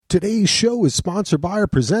Today's show is sponsored by our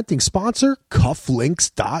presenting sponsor,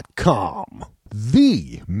 Cufflinks.com.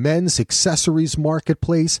 The men's accessories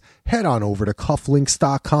marketplace. Head on over to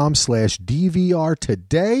Cufflinks.com/DVR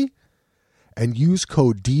today and use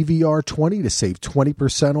code DVR20 to save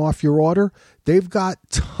 20% off your order. They've got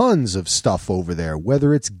tons of stuff over there,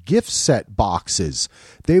 whether it's gift set boxes.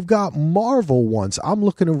 They've got Marvel ones. I'm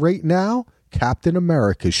looking at right now. Captain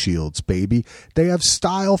America shields, baby. They have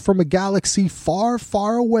style from a galaxy far,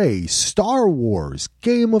 far away. Star Wars,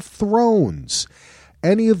 Game of Thrones,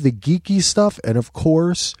 any of the geeky stuff, and of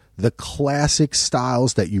course, the classic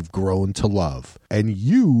styles that you've grown to love. And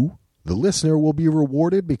you, the listener, will be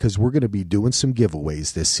rewarded because we're going to be doing some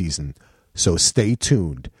giveaways this season. So stay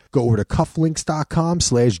tuned. Go over to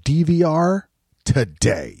Cufflinks.com/DVR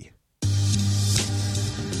today.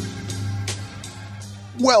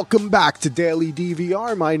 Welcome back to Daily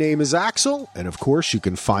DVR. My name is Axel, and of course, you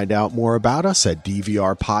can find out more about us at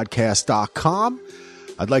DVRpodcast.com.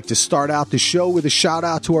 I'd like to start out the show with a shout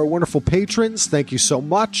out to our wonderful patrons. Thank you so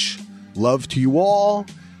much. Love to you all.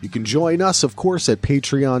 You can join us, of course, at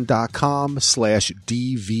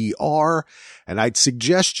patreon.com/DVR, and I'd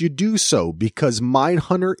suggest you do so because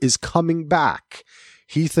Mindhunter is coming back.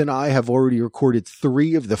 Heath and I have already recorded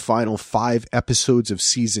 3 of the final 5 episodes of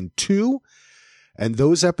season 2. And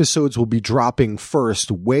those episodes will be dropping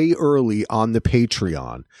first way early on the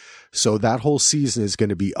Patreon. So that whole season is going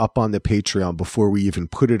to be up on the Patreon before we even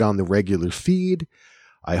put it on the regular feed.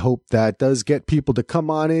 I hope that does get people to come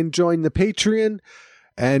on in, join the Patreon,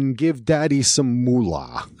 and give Daddy some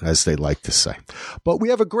moolah, as they like to say. But we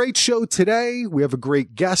have a great show today. We have a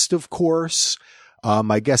great guest, of course.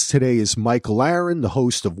 My guest today is Michael Aaron, the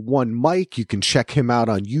host of One Mic. You can check him out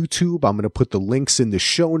on YouTube. I'm going to put the links in the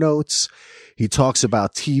show notes. He talks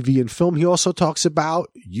about TV and film. He also talks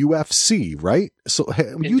about UFC, right? So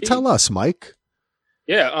you tell us, Mike.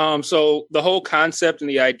 Yeah. So the whole concept and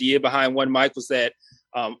the idea behind One Mic was that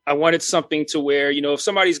I wanted something to where, you know, if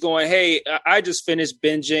somebody's going, hey, I just finished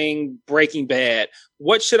binging Breaking Bad,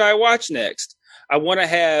 what should I watch next? I want to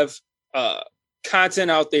have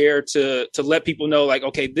content out there to let people know, like,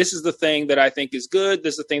 okay, this is the thing that I think is good.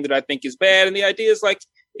 This is the thing that I think is bad. And the idea is like,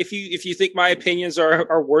 if you think my opinions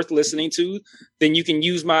are worth listening to, then you can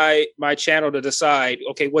use my channel to decide,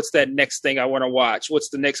 okay, what's that next thing I want to watch? What's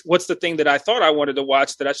the thing that I thought I wanted to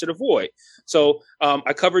watch that I should avoid? So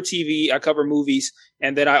I cover TV, I cover movies,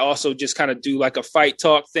 and then I also just kind of do like a fight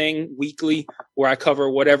talk thing weekly where I cover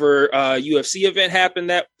whatever UFC event happened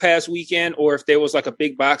that past weekend, or if there was like a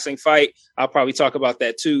big boxing fight, I'll probably talk about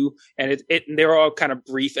that too. And they're all kind of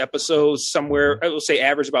brief episodes, somewhere I will say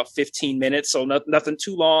average about 15 minutes, so nothing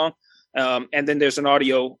too long. And then there's an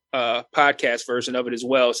audio podcast version of it as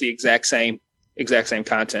well. It's the exact same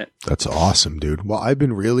content. That's awesome, dude. Well, I've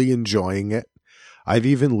been really enjoying it. I've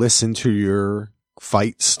even listened to your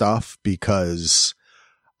fight stuff because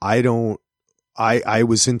I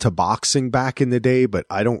was into boxing back in the day, but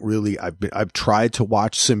I don't really, I've tried to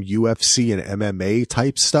watch some UFC and MMA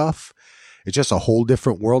type stuff. It's just a whole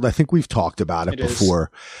different world. I think we've talked about it before,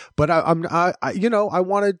 but I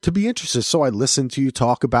wanted to be interested. So I listened to you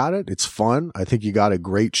talk about it. It's fun. I think you got a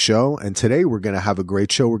great show. And today we're going to have a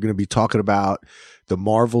great show. We're going to be talking about the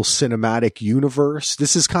Marvel Cinematic Universe.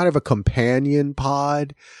 This is kind of a companion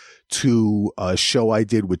pod to a show I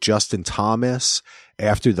did with Justin Thomas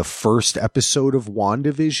after the first episode of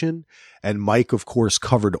WandaVision. And Mike, of course,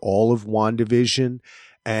 covered all of WandaVision.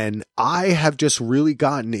 And I have just really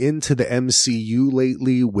gotten into the MCU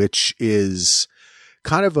lately, which is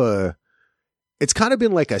it's kind of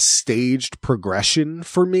been like a staged progression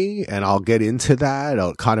for me. And I'll get into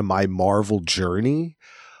that, kind of my Marvel journey.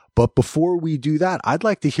 But before we do that, I'd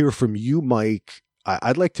like to hear from you, Mike.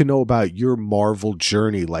 I'd like to know about your Marvel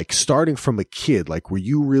journey, like starting from a kid. Like, were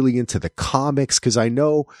you really into the comics? Because I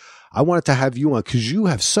know I wanted to have you on because you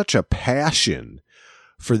have such a passion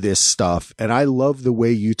for this stuff. And I love the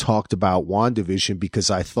way you talked about WandaVision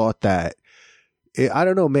because I thought that, I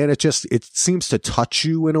don't know, man, it seems to touch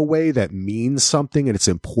you in a way that means something and it's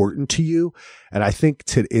important to you. And I think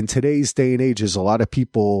in today's day and age, there's a lot of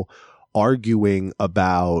people arguing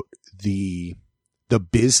about the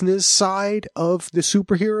business side of the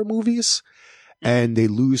superhero movies, and they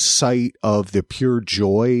lose sight of the pure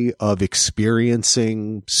joy of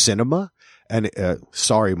experiencing cinema. And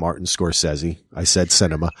sorry, Martin Scorsese, I said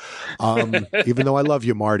cinema. Even though I love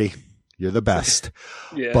you, Marty, you're the best.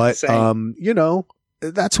 Yeah, but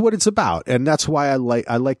that's what it's about, and that's why I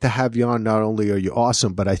like to have you on. Not only are you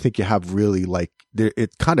awesome, but I think you have really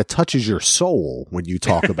it kind of touches your soul when you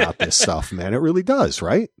talk about this stuff, man. It really does,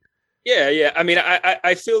 right? Yeah. I mean,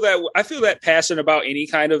 I feel that passion about any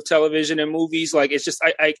kind of television and movies. Like it's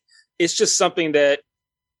just something that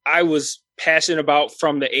I was passionate about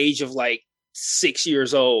from the age of like 6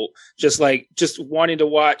 years old. Just wanting to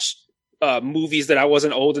watch movies that I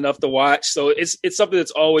wasn't old enough to watch. So it's something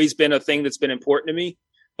that's always been a thing that's been important to me.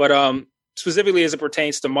 But specifically as it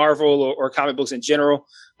pertains to Marvel or comic books in general,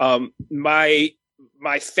 my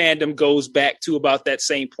fandom goes back to about that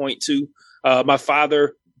same point too. My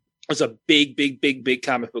father was a big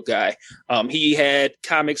comic book guy. He had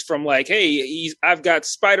comics from like, hey, I've got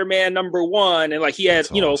Spider-Man #1, and like he had,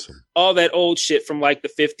 awesome. All that old shit from like the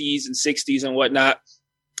 50s and 60s and whatnot.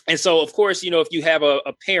 And so, of course, if you have a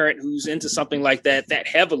parent who's into something like that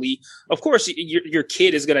heavily, of course, your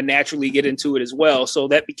kid is going to naturally get into it as well. So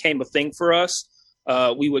that became a thing for us.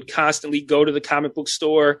 We would constantly go to the comic book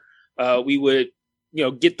store. We would,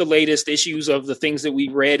 get the latest issues of the things that we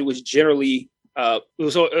read, which generally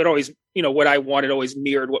it always, what I wanted always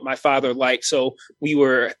mirrored what my father liked. So we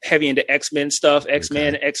were heavy into X-Men stuff,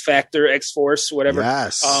 X-Men, okay. X-Factor, X-Force, whatever.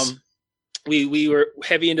 Yes. We were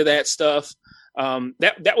heavy into that stuff.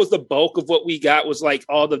 That was the bulk of what we got, was like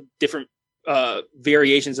all the different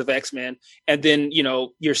variations of X-Men. And then,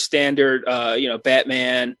 your standard,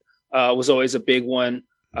 Batman was always a big one.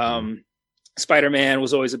 Spider-Man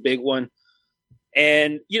was always a big one.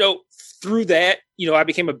 And, through that, I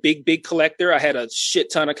became a big collector. I had a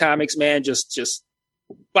shit ton of comics, man, just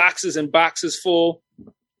boxes and boxes full.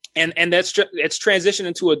 And it's transitioned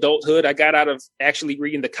into adulthood. I got out of actually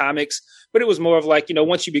reading the comics, but it was more of like,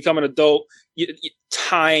 once you become an adult,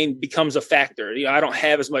 time becomes a factor. I don't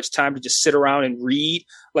have as much time to just sit around and read.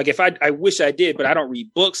 Like I wish I did, but I don't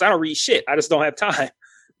read books. I don't read shit. I just don't have time.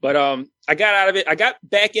 But I got out of it. I got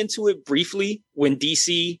back into it briefly when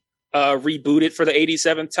DC rebooted for the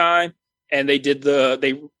 87th time, and they did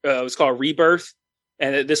it was called Rebirth.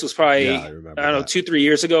 And this was probably, I don't know, 2-3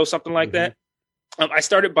 years ago, something like that. I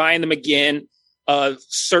started buying them again,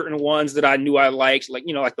 certain ones that I knew I liked, like,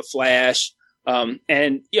 like the Flash.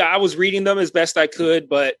 And yeah, I was reading them as best I could.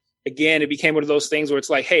 But again, it became one of those things where it's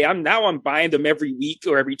like, hey, I'm buying them every week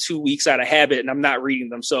or every 2 weeks out of habit, and I'm not reading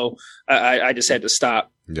them. So I just had to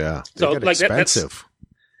stop. Yeah. So like expensive.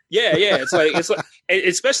 Yeah. It's like,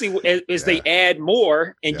 especially as they add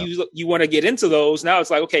more and you want to get into those. Now it's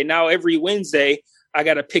like, okay, now every Wednesday I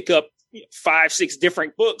got to pick up 5-6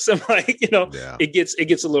 different books. I'm like, it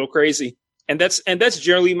gets a little crazy. And that's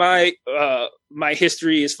generally my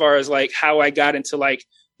history as far as like how I got into like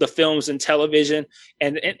the films and television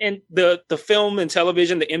and the film and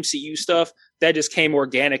television, the MCU stuff that just came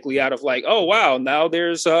organically out of like, oh wow, now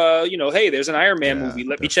there's hey, there's an Iron Man movie.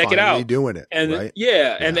 Let me check it out. Doing it. And right?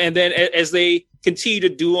 And then as they continue to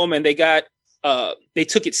do them and they got they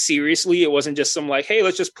took it seriously. It wasn't just some like, hey,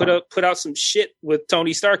 let's just put out some shit with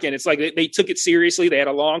Tony Stark in. It's like they took it seriously. They had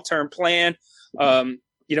a long-term plan.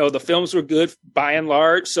 The films were good by and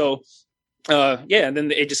large. So and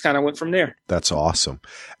then it just kind of went from there. That's awesome.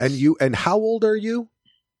 And how old are you?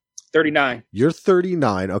 39. You're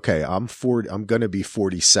 39. Okay. I'm 40. I'm going to be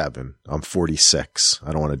 47. I'm 46.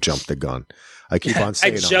 I don't want to jump the gun. I keep on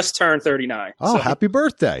saying I just turned 39. Oh, so. Happy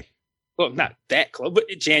birthday. Well, not that close, but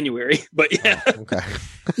January. But yeah. Oh, okay.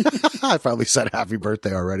 I probably said happy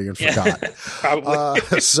birthday already and forgot.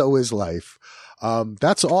 Probably. So is life.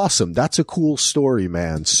 That's awesome. That's a cool story,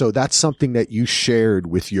 man. So that's something that you shared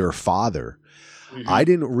with your father. Mm-hmm. I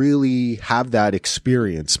didn't really have that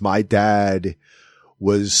experience. My dad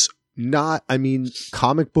was not,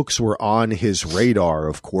 comic books were on his radar,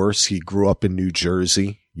 of course. He grew up in New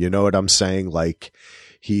Jersey. You know what I'm saying? Like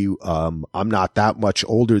I'm not that much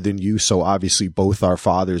older than you. So obviously both our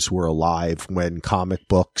fathers were alive when comic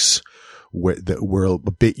books were a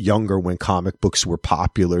bit younger when comic books were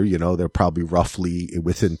popular. They're probably roughly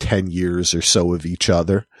within 10 years or so of each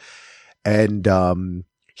other. And,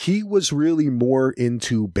 he was really more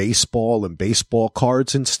into baseball and baseball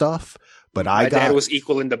cards and stuff. But my dad was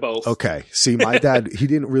equal into both. Okay. See, my dad, he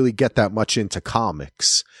didn't really get that much into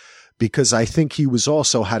comics because I think he was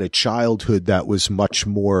also had a childhood that was much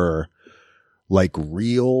more like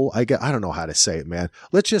real. I don't know how to say it, man.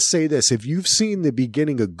 Let's just say this. If you've seen the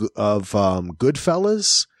beginning of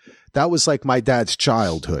Goodfellas, that was like my dad's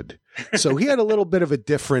childhood. So he had a little bit of a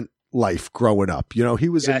different life growing up. He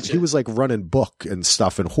was, Gotcha. He was like running book and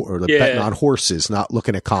stuff and betting on horses, not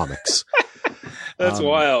looking at comics. That's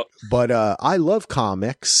wild. But I love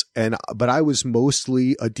comics, but I was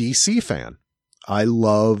mostly a DC fan. I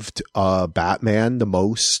loved Batman the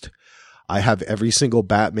most. I have every single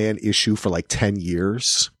Batman issue for like 10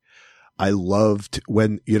 years. I loved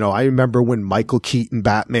when, I remember when Michael Keaton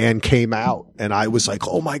Batman came out and I was like,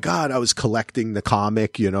 oh my God, I was collecting the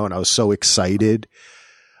comic, and I was so excited.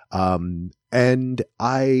 And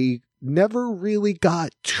I never really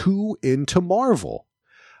got too into Marvel.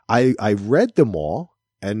 I read them all.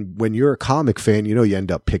 And when you're a comic fan, you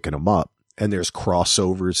end up picking them up, and there's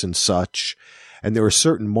crossovers and such. And there were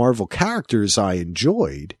certain Marvel characters I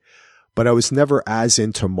enjoyed, but I was never as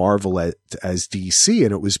into Marvel as DC.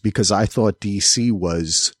 And it was because I thought DC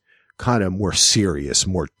was kind of more serious,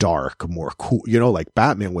 more dark, more cool. Like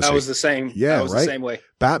Batman was. That was the same. Yeah, that was right? the same way.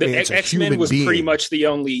 Batman's the X-Men was pretty much the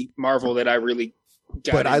only Marvel that I really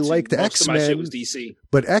got but into. I liked Most X-Men. of my shit was DC.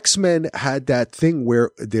 But X-Men had that thing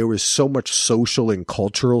where there was so much social and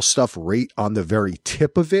cultural stuff right on the very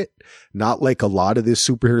tip of it. Not like a lot of this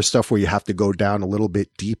superhero stuff where you have to go down a little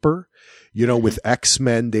bit deeper. With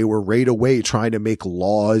X-Men, they were right away trying to make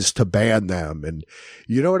laws to ban them. And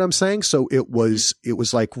you know what I'm saying? So it was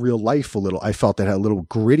like real life a little. I felt it had a little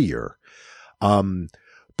grittier.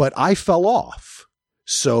 But I fell off.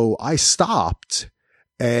 So I stopped.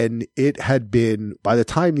 And it had been, by the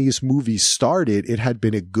time these movies started, it had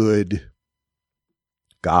been a good,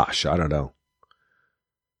 gosh, I don't know,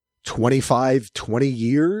 20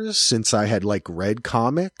 years since I had read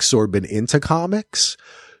comics or been into comics.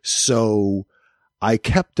 So I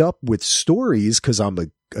kept up with stories because I'm a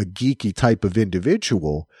geeky type of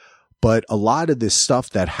individual. But a lot of this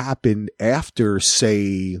stuff that happened after,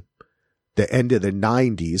 say, the end of the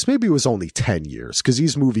 90s, maybe it was only 10 years because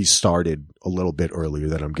these movies started a little bit earlier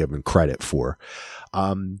than I'm given credit for.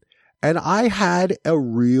 And I had a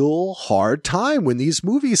real hard time when these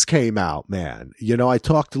movies came out, man. I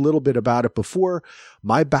talked a little bit about it before.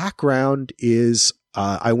 My background is,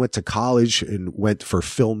 I went to college and went for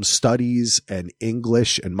film studies and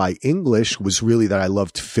English. And my English was really that I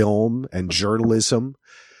loved film and journalism.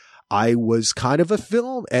 I was kind of a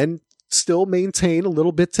film and still maintain a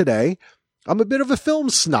little bit today. I'm a bit of a film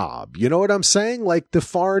snob. You know what I'm saying? Like the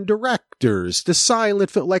foreign directors, the silent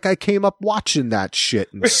film. I came up watching that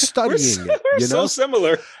shit and studying it. We're so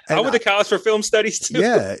similar. And I went to college for film studies too.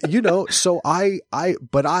 Yeah. So I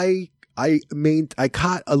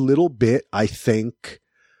got a little bit, I think,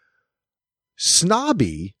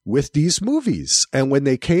 snobby with these movies. And when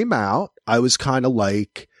they came out, I was kind of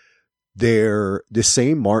like, they're the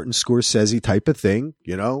same Martin Scorsese type of thing,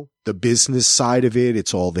 the business side of it.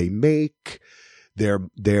 It's all they make.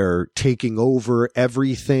 They're taking over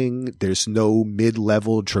everything. There's no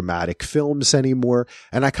mid-level dramatic films anymore.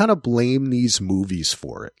 And I kind of blame these movies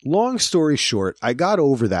for it. Long story short, I got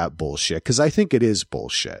over that bullshit because I think it is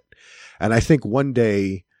bullshit. And I think one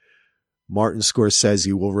day Martin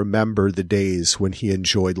Scorsese will remember the days when he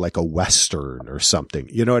enjoyed a Western or something.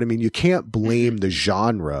 You know what I mean? You can't blame the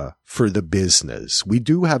genre for the business. We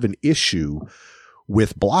do have an issue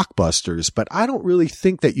with blockbusters, but I don't really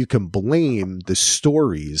think that you can blame the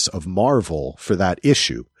stories of Marvel for that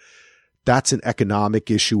issue. That's an economic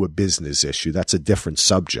issue, a business issue. That's a different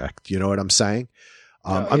subject. You know what I'm saying?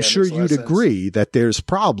 I'm sure you'd agree that there's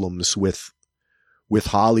problems with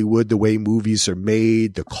Hollywood, the way movies are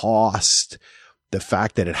made, the cost, the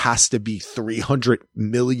fact that it has to be $300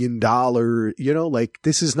 million,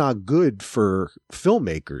 this is not good for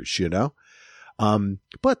filmmakers,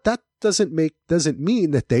 but that doesn't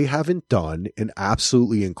mean that they haven't done an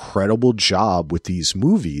absolutely incredible job with these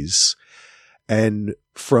movies. And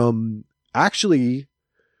from actually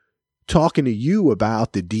talking to you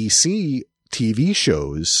about the DC TV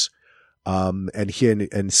shows,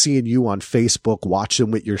 and seeing you on Facebook, watching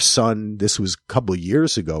with your son, this was a couple of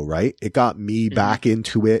years ago, right? It got me back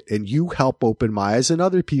into it, and you help open my eyes, and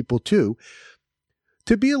other people too,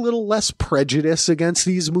 to be a little less prejudiced against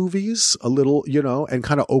these movies, a little, and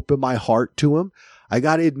kind of open my heart to them. I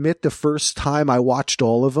got to admit, the first time I watched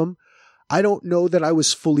all of them, I don't know that I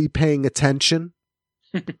was fully paying attention,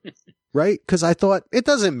 right? Because I thought, it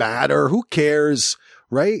doesn't matter. Who cares,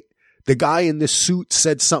 right? The guy in the suit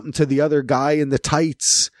said something to the other guy in the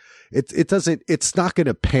tights. It's not going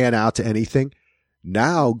to pan out to anything.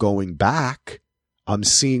 Now going back, I'm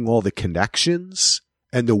seeing all the connections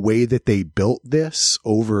and the way that they built this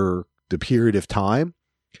over the period of time.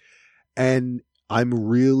 And I'm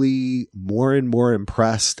really more and more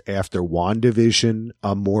impressed after WandaVision.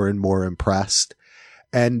 I'm more and more impressed.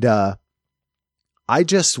 And, I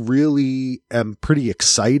just really am pretty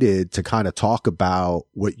excited to kind of talk about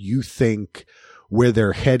what you think, where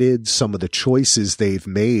they're headed, some of the choices they've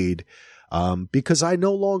made, because I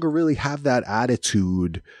no longer really have that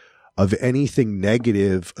attitude of anything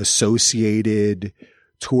negative associated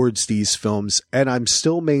towards these films. And I'm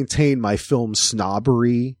still maintain my film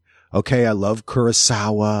snobbery. Okay. I love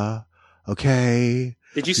Kurosawa. Okay.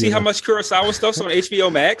 Did you see how much Kurosawa stuff's on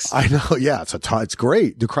HBO Max? I know. Yeah, it's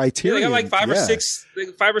great. The Criterion. Yeah, they got like five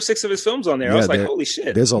or six of his films on there. I was like, holy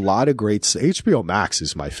shit. There's a lot of great. HBO Max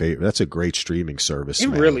is my favorite. That's a great streaming service. It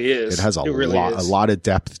really is. It has a lot of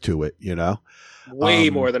depth to it. Way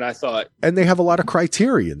more than I thought. And they have a lot of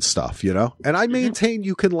Criterion stuff. And I maintain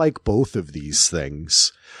you can like both of these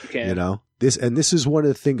things. You can. This is one of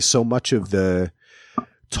the things. So much of the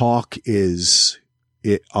talk is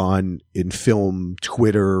in film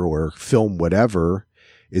Twitter or film whatever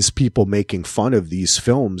is people making fun of these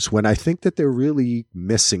films when I think that they're really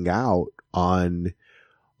missing out on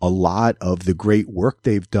a lot of the great work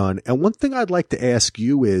they've done. And one thing I'd like to ask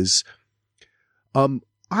you is,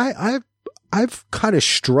 I've kind of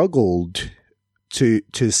struggled to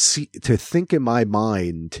think in my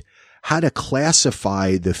mind how to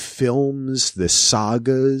classify the films, the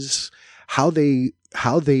sagas, how they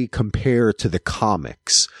compare to the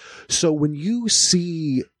comics. So when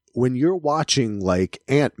you're watching like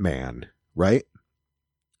Ant-Man, right?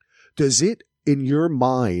 Does it, in your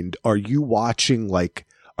mind, are you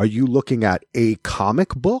looking at a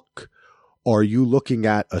comic book? Or are you looking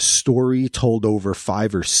at a story told over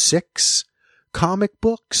 5 or 6 comic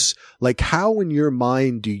books? Like how in your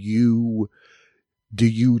mind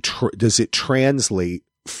does it translate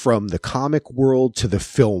from the comic world to the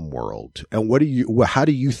film world? And how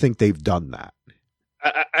do you think they've done that?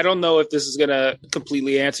 I don't know if this is going to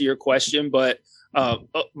completely answer your question, but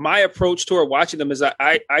my approach toward watching them is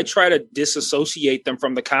I try to disassociate them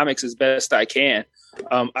from the comics as best I can.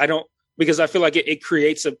 Because I feel like it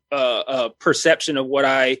creates a perception of what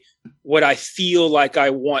I feel like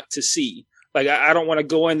I want to see. Like I don't want to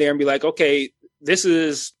go in there and be like, okay, this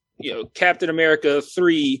is Captain America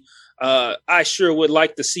 3. I sure would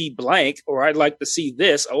like to see blank, or I'd like to see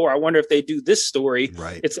this, or I wonder if they do this story.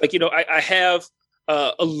 Right. It's like, I have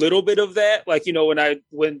a little bit of that. Like,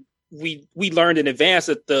 when we learned in advance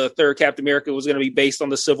that the third Captain America was going to be based on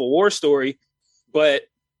the Civil War story. But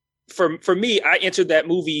for me, I entered that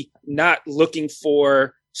movie not looking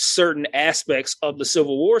for certain aspects of the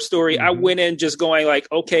Civil War story. Mm-hmm. I went in just going like,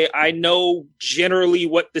 okay, I know generally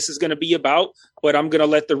what this is going to be about, but I'm going to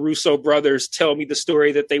let the Russo brothers tell me the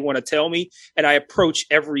story that they want to tell me. And I approach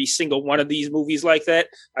every single one of these movies like that.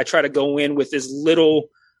 I try to go in with this little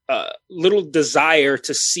desire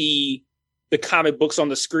to see the comic books on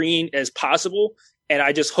the screen as possible. And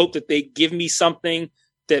I just hope that they give me something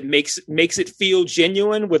that makes it feel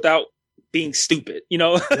genuine without being stupid,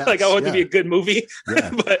 Yes, like I want it to be a good movie,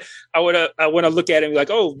 but I want to look at it and be like,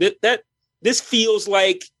 oh, this feels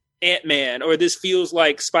like Ant-Man, or this feels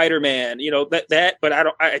like Spider-Man, but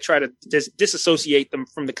I try to disassociate them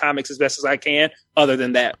from the comics as best as I can, other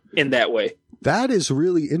than that, in that way. That is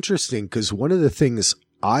really interesting, because one of the things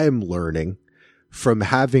I'm learning from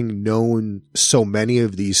having known so many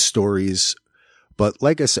of these stories, but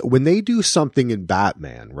like I said, when they do something in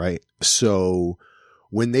Batman, right? So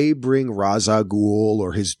when they bring Ra's al Ghul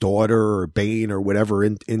or his daughter or Bane or whatever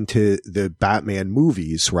into the Batman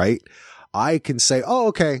movies, right? I can say, oh,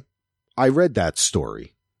 okay, I read that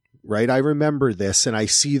story, right? I remember this, and I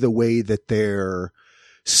see the way that they're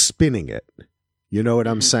spinning it. You know what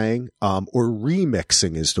I'm saying? Or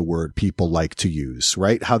remixing is the word people like to use,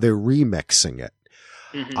 right? How they're remixing it.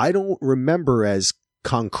 Mm-hmm. I don't remember as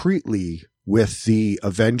concretely with the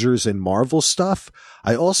Avengers and Marvel stuff.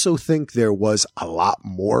 I also think there was a lot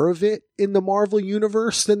more of it in the Marvel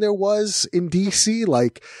universe than there was in DC.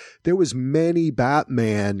 Like there was many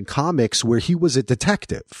Batman comics where he was a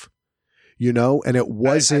detective, and it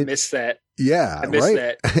wasn't. I missed that. Yeah. I missed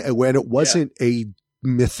that. When it wasn't a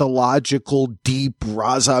mythological, deep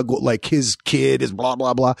Ra's al Ghul, like his kid is blah,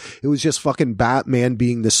 blah, blah. It was just fucking Batman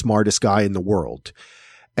being the smartest guy in the world.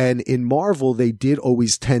 And in Marvel, they did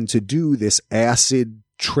always tend to do this acid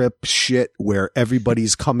trip shit where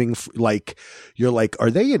everybody's coming, you're like, are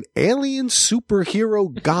they an alien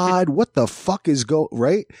superhero god? What the fuck is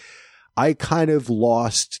right? I kind of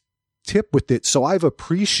lost tip with it. So I've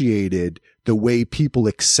appreciated the way people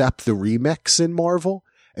accept the remix in Marvel,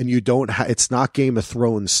 and you don't it's not Game of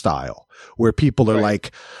Thrones style where people are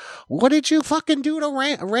like, what did you fucking do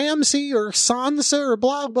to Ramsay or Sansa or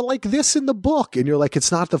blah, but like this in the book? And you're like,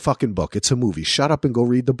 it's not the fucking book. It's a movie. Shut up and go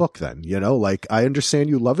read the book then. Like, I understand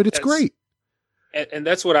you love it. It's great. And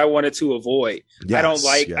that's what I wanted to avoid. Yes,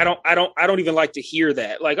 I don't even like to hear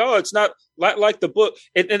that. Like, oh, it's not like the book.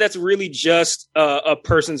 And that's really just a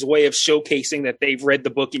person's way of showcasing that they've read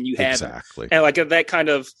the book and you haven't. Exactly. And like that kind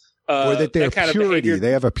of, or that they're purity.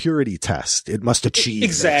 They have a purity test. It must achieve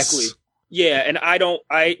exactly. This. Yeah, and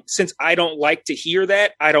since I don't like to hear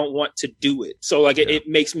that, I don't want to do it. So like it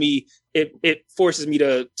makes me it forces me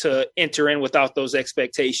to enter in without those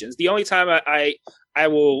expectations. The only time I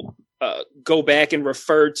will go back and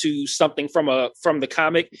refer to something from the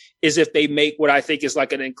comic is if they make what I think is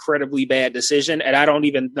like an incredibly bad decision, and I don't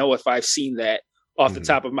even know if I've seen that off the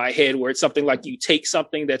top of my head, where it's something like you take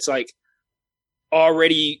something that's like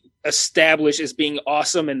already established as being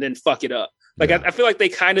awesome and then fuck it up. Like I feel like they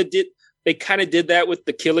kind of did that with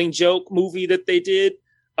the Killing Joke movie that they did.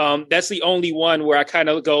 That's the only one where I kind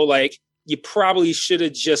of go like, you probably should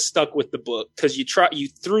have just stuck with the book, because you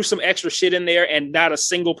threw some extra shit in there and not a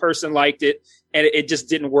single person liked it, and it just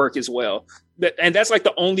didn't work as well. And that's like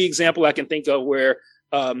the only example I can think of where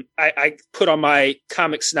I put on my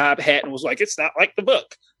comic snob hat and was like, it's not like the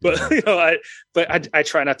book. But I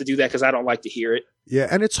try not to do that because I don't like to hear it. Yeah,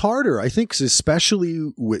 and it's harder, I think,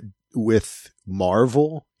 especially with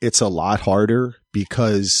Marvel. It's a lot harder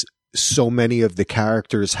because so many of the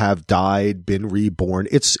characters have died, been reborn.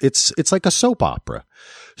 It's like a soap opera.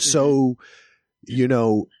 So,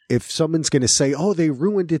 if someone's going to say, oh, they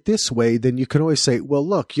ruined it this way, then you can always say, well,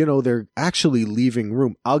 look, they're actually leaving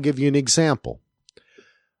room. I'll give you an example.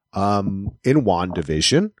 In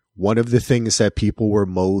WandaVision, one of the things that people were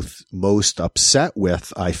most upset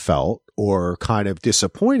with, I felt, or kind of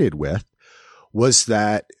disappointed with, was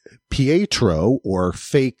that Pietro, or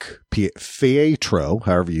fake Pietro,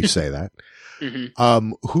 however you say that,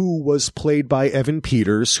 who was played by Evan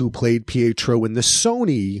Peters, who played Pietro in the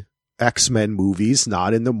Sony X-Men movies,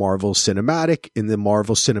 not in the Marvel Cinematic. In the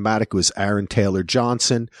Marvel Cinematic, it was Aaron Taylor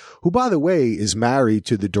Johnson, who, by the way, is married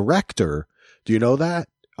to the director. Do you know that?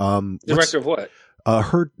 Director of what?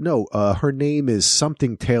 Her name is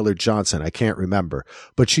something Taylor Johnson. I can't remember,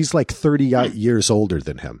 but she's like 30 years older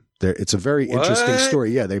than him. It's a very interesting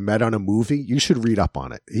story. Yeah, they met on a movie. You should read up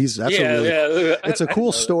on it. It's a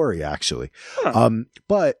cool story, actually. Huh.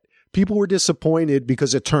 But people were disappointed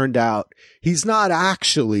because it turned out he's not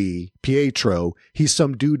actually Pietro. He's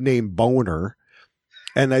some dude named Boner.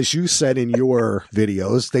 And as you said in your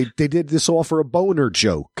videos, they did this all for a boner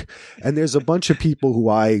joke. And there's a bunch of people who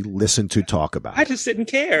I listened to talk about it. I just didn't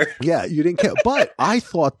care. Yeah, you didn't care. But I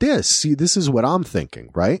thought this is what I'm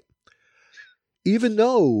thinking, right? Even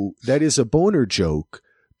though that is a boner joke,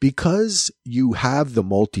 because you have the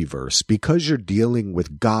multiverse, because you're dealing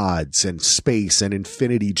with gods and space and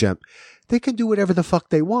infinity gem, they can do whatever the fuck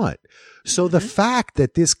they want. So the fact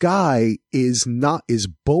that this guy is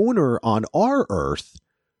Boner on our Earth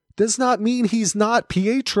does not mean he's not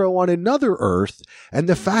Pietro on another Earth. And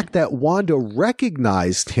the fact that Wanda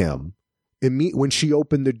recognized him when she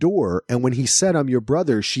opened the door, and when he said, "I'm your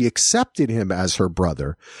brother," she accepted him as her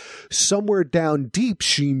brother. Somewhere down deep,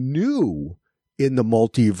 she knew in the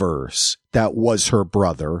multiverse that was her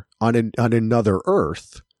brother on another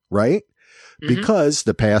Earth, right? Because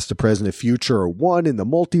the past, the present, the future are one in the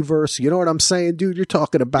multiverse. You know what I'm saying, dude? You're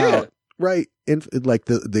talking about, right? In like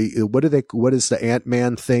what is the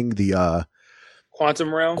Ant-Man thing? The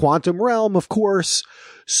Quantum Realm? Quantum Realm, of course.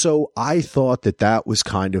 So I thought that was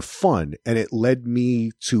kind of fun, and it led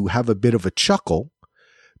me to have a bit of a chuckle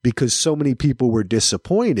because so many people were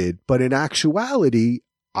disappointed. But in actuality,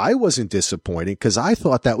 I wasn't disappointed because I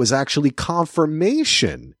thought that was actually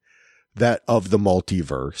confirmation of the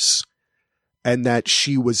multiverse, and that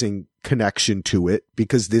she was in connection to it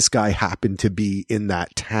because this guy happened to be in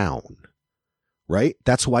that town, right?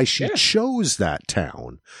 That's why she chose that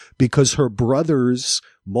town, because her brother's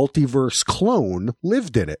multiverse clone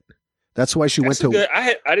lived in it. That's why she went to.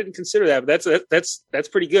 I didn't consider that, but that's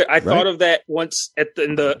pretty good. I thought of that once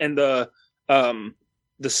in the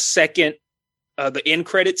second the end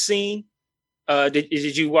credit scene.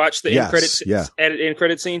 Did you watch the end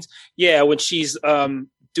credit scenes? Yeah, when she's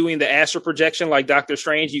doing the astral projection like Doctor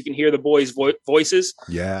Strange, you can hear the boys' voices.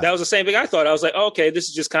 Yeah, that was the same thing I thought. I was like, oh, okay, this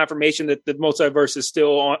is just confirmation that the multiverse is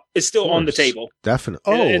still on the table.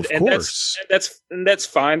 Definitely. Of course. That's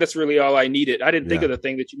fine. That's really all I needed. I didn't think of the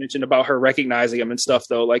thing that you mentioned about her recognizing him and stuff,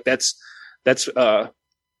 though. Like that's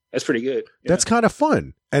pretty good. Yeah. That's kind of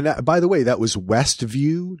fun. And by the way, that was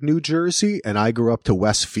Westview, New Jersey, and I grew up to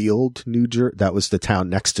Westfield, New Jersey. That was the town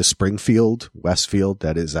next to Springfield, Westfield.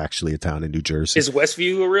 That is actually a town in New Jersey. Is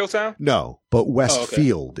Westview a real town? No, but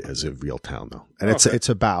Westfield is a real town, though. And it's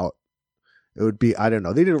about, it would be, I don't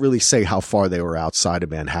know. They didn't really say how far they were outside of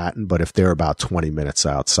Manhattan, but if they're about 20 minutes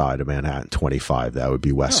outside of Manhattan, 25, that would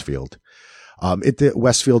be Westfield.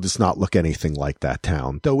 Westfield does not look anything like that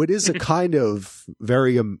town, though it is a kind of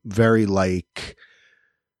very, very like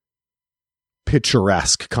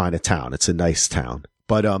picturesque kind of town. It's a nice town.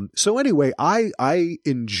 But, so anyway, I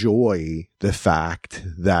enjoy the fact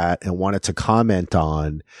that, and wanted to comment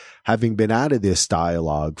on, having been out of this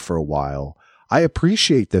dialogue for a while, I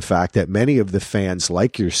appreciate the fact that many of the fans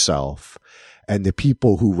like yourself and the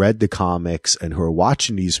people who read the comics and who are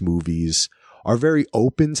watching these movies are very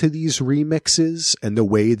open to these remixes and the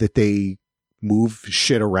way that they move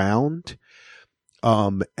shit around.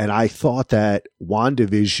 And I thought that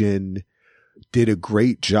WandaVision did a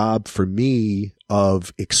great job for me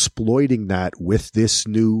of exploiting that with this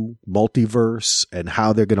new multiverse and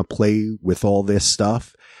how they're going to play with all this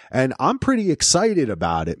stuff. And I'm pretty excited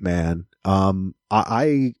about it, man.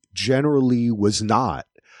 I generally was not.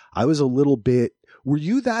 I was a little bit, were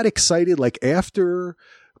you that excited? Like after,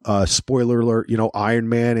 spoiler alert, Iron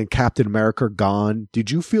Man and Captain America are gone.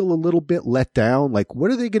 Did you feel a little bit let down? Like,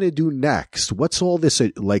 what are they going to do next? What's all this,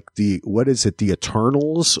 like what is it? The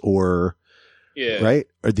Eternals or, yeah, right?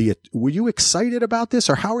 Or were you excited about this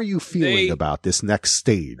or how are you feeling about this next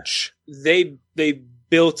stage? They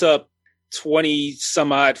built up 20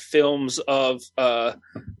 some odd films of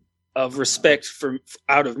respect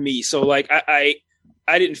out of me. So like, I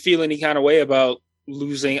didn't feel any kind of way about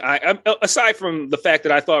losing. I aside from the fact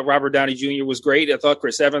that I thought Robert Downey Jr. was great, I thought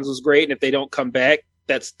Chris Evans was great, and if they don't come back,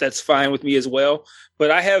 that's fine with me as well.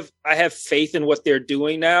 But I have faith in what they're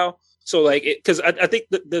doing now. So like, because I think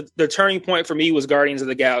the turning point for me was Guardians of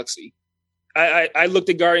the Galaxy. I looked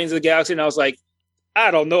at Guardians of the Galaxy and I was like, I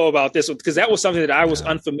don't know about this one, because that was something that I was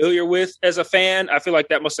unfamiliar with as a fan. I feel like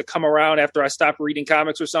that must have come around after I stopped reading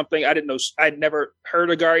comics or something. I didn't know. I'd never heard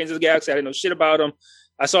of Guardians of the Galaxy. I didn't know shit about them.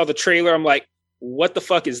 I saw the trailer. I'm like, what the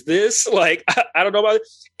fuck is this? Like, I don't know about it.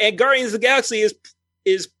 And Guardians of the Galaxy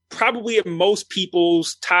is probably in most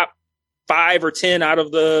people's top 5 or 10 out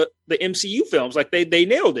of the MCU films. Like they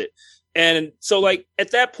nailed it. And so like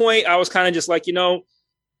at that point, I was kind of just like, I'm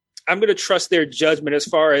going to trust their judgment as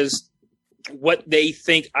far as what they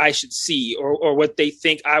think I should see or what they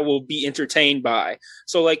think I will be entertained by.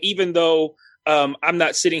 So like, even though I'm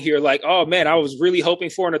not sitting here like, oh man, I was really hoping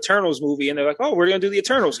for an Eternals movie. And they're like, oh, we're going to do the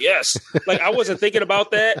Eternals. Yes. Like I wasn't thinking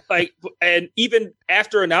about that. Like, and even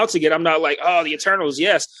after announcing it, I'm not like, oh, the Eternals.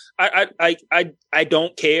 Yes. I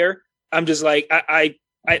don't care. I'm just like,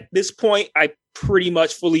 at this point, I pretty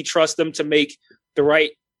much fully trust them to make the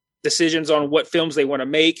right decisions on what films they want to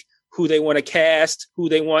make, who they want to cast, who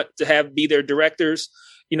they want to have be their directors,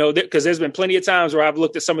 because there's been plenty of times where I've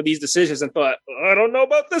looked at some of these decisions and thought, I don't know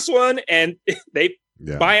about this one. And they,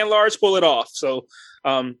 by and large, pull it off. So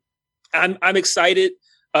I'm excited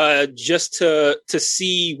just to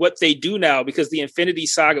see what they do now, because the Infinity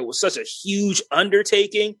Saga was such a huge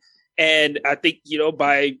undertaking. And I think,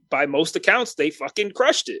 by most accounts, they fucking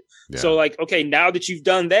crushed it. Yeah. So like, okay, now that you've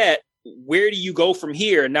done that, where do you go from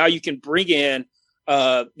here? Now you can bring in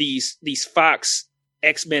these Fox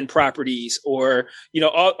X-Men properties, or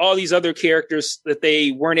all these other characters that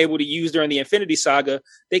they weren't able to use during the Infinity Saga.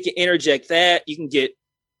 They can interject that. You can get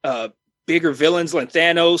bigger villains like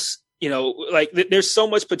Thanos. There's so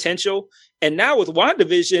much potential. And now with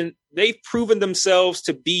WandaVision, they've proven themselves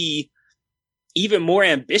to be even more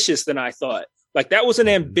ambitious than I thought. Like that was an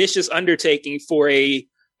ambitious undertaking for a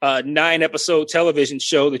 9-episode television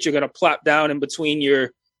show that you're going to plop down in between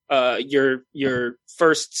your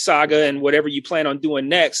first saga and whatever you plan on doing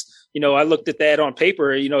next. I looked at that on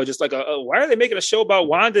paper, just like, why are they making a show about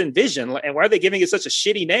Wanda and Vision? And why are they giving it such a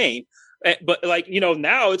shitty name? But like,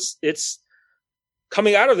 now it's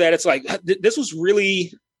coming out of that. It's like, this was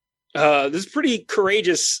really, this is pretty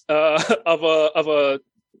courageous of a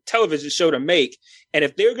television show to make. And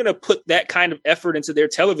if they're going to put that kind of effort into their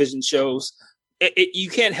television shows, you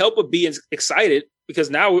can't help but be excited, because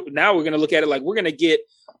now we're going to look at it like we're going to get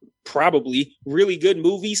probably really good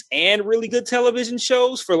movies and really good television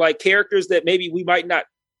shows for like characters that maybe we might not,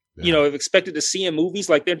 have expected to see in movies.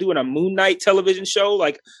 Like they're doing a Moon Knight television show.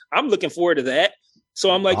 Like I'm looking forward to that. So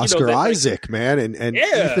I'm like, Oscar Isaac, man, and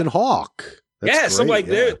Ethan Hawke. Yes, I'm like,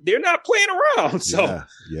 they're not playing around. So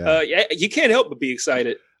you can't help but be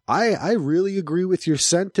excited. I really agree with your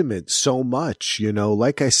sentiment so much.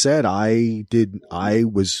 Like I said, I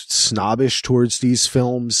was snobbish towards these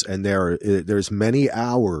films, and there's many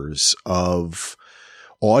hours of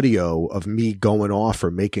audio of me going off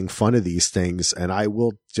or making fun of these things. And I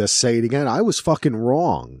will just say it again. I was fucking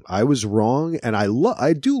wrong. I was wrong. And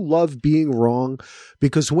I do love being wrong,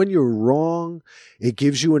 because when you're wrong, it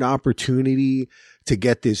gives you an opportunity to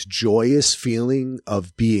get this joyous feeling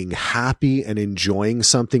of being happy and enjoying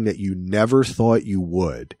something that you never thought you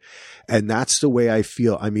would. And that's the way I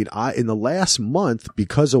feel. I mean, in the last month,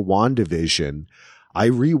 because of WandaVision, I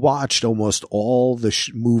rewatched almost all the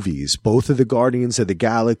movies, both of the Guardians of the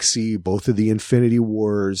Galaxy, both of the Infinity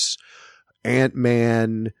Wars,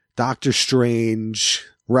 Ant-Man, Doctor Strange,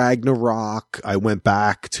 Ragnarok. I went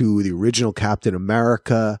back to the original Captain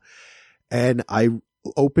America. And I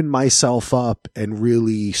opened myself up and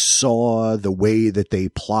really saw the way that they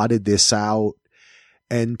plotted this out.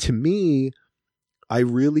 And to me, I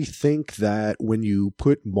really think that when you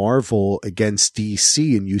put Marvel against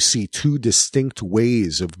DC and you see two distinct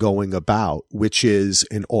ways of going about, which is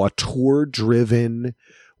an auteur-driven,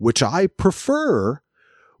 which I prefer,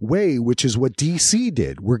 way, which is what DC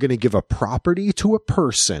did. We're going to give a property to a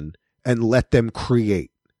person and let them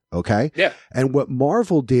create. Okay. Yeah. And what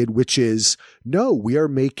Marvel did, which is, no, we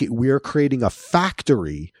are creating a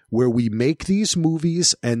factory where we make these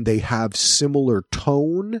movies and they have similar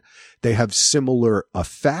tone. They have similar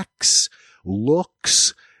effects,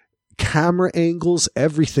 looks, camera angles,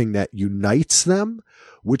 everything that unites them,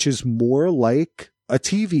 which is more like a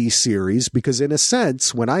TV series. Because in a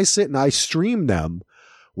sense, when I sit and I stream them,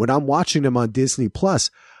 when I'm watching them on Disney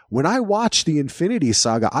Plus, when I watch the Infinity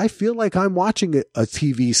Saga, I feel like I'm watching a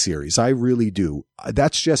TV series. I really do.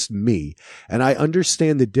 That's just me. And I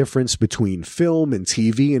understand the difference between film and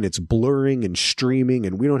TV, and it's blurring and streaming,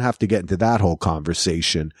 and we don't have to get into that whole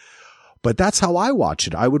conversation. But that's how I watch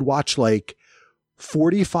it. I would watch like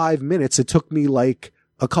 45 minutes. It took me like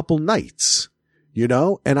a couple nights, you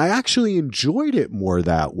know, and I actually enjoyed it more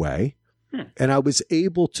that way. And I was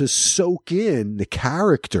able to soak in the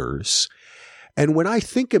characters. And when I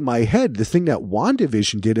think in my head, the thing that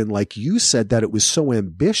WandaVision did, and like you said, that it was so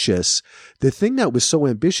ambitious, the thing that was so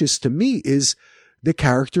ambitious to me is the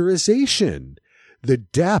characterization, the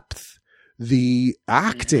depth, the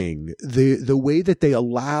acting, the way that they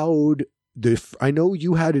allowed I know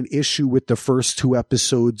you had an issue with the first two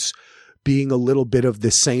episodes being a little bit of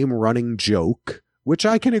the same running joke, which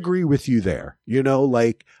I can agree with you there. You know,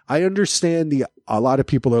 like I understand a lot of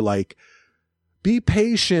people are like, be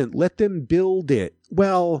patient, let them build it.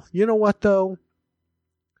 Well, you know what though?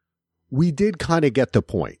 We did kind of get the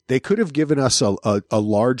point. They could have given us a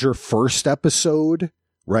larger first episode,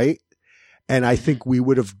 right? And I think we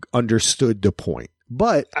would have understood the point.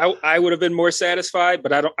 But I would have been more satisfied,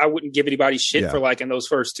 but I wouldn't give anybody shit for liking those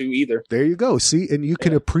first two either. There you go. See, and you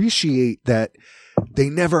can appreciate that they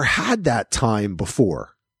never had that time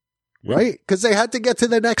before, right? Because they had to get to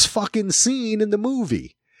the next fucking scene in the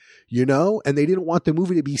movie, you know, and they didn't want the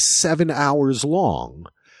movie to be 7 hours long,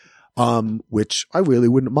 which I really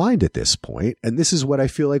wouldn't mind at this point. And this is what I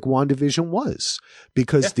feel like WandaVision was,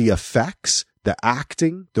 because the effects, the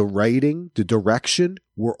acting, the writing, the direction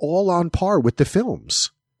were all on par with the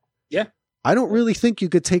films. Yeah. I don't really think you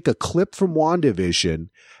could take a clip from WandaVision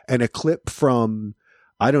and a clip from,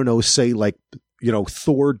 I don't know, say like, you know,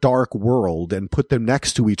 Thor Dark World and put them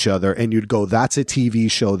next to each other and you'd go, that's a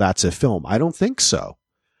TV show, that's a film. I don't think so.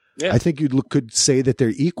 Yeah. I think you could say that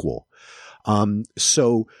they're equal.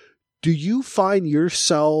 So do you find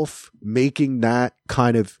yourself making that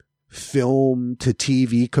kind of film to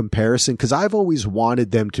TV comparison? Because I've always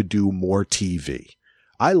wanted them to do more TV.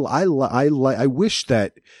 I wish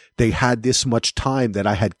that they had this much time, that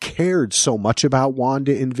I had cared so much about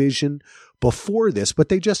Wanda and Vision before this, but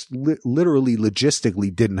they just literally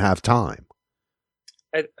logistically didn't have time.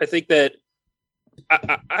 I think that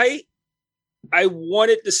I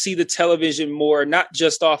wanted to see the television more, not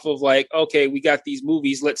just off of like, okay, we got these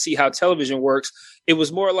movies, let's see how television works. It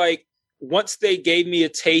was more like, once they gave me a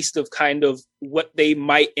taste of kind of what they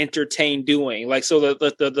might entertain doing, like, so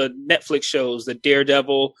the Netflix shows, the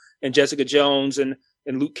Daredevil and Jessica Jones and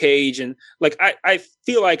Luke Cage. And like, I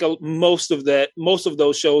feel like most of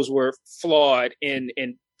those shows were flawed in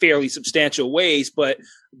fairly substantial ways, but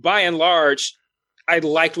by and large, I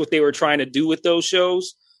liked what they were trying to do with those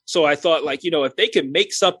shows. So I thought, like, you know, if they could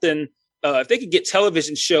make something, if they could get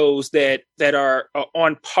television shows that are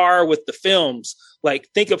on par with the films, like,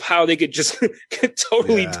 think of how they could just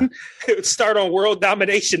totally start on world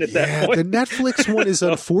domination at that point. The Netflix one is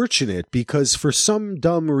unfortunate because for some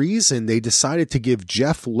dumb reason, they decided to give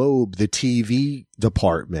Jeff Loeb the TV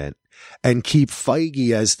department and keep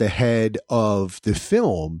Feige as the head of the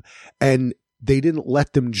film, and they didn't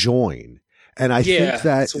let them join. And I think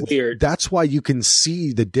that's why you can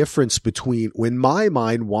see the difference between, in my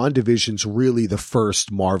mind, WandaVision's really the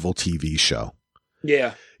first Marvel TV show.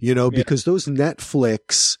 Yeah. You know, because those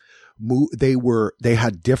Netflix, they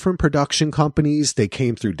had different production companies. They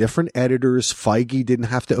came through different editors. Feige didn't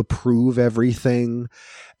have to approve everything.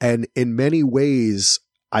 And in many ways,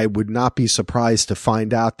 I would not be surprised to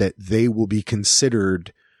find out that they will be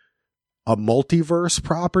considered a multiverse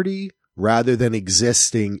property rather than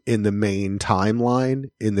existing in the main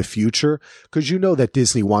timeline in the future. Because you know that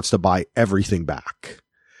Disney wants to buy everything back.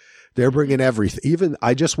 They're bringing everything. Even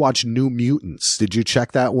I just watched New Mutants. Did you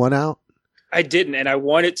check that one out? I didn't, and I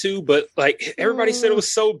wanted to, but like everybody said it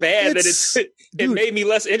was so bad that it made me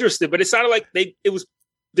less interested. But it sounded like it was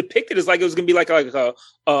depicted as like it was going to be like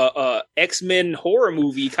a X-Men horror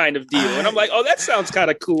movie kind of deal, and I'm like, oh, that sounds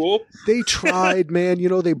kind of cool. They tried, man. You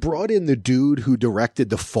know, they brought in the dude who directed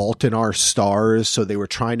The Fault in Our Stars, so they were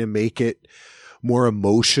trying to make it more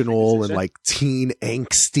emotional and like teen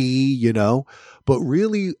angsty, you know. But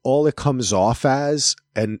really all it comes off as,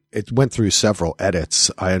 and it went through several edits,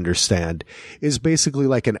 I understand, is basically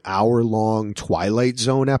like an hour-long Twilight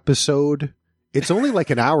Zone episode. It's only like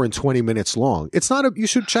an hour and 20 minutes long. It's not you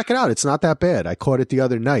should check it out. It's not that bad. I caught it the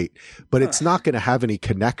other night, but it's not going to have any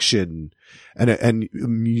connection. And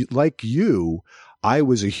like you, I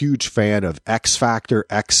was a huge fan of X Factor,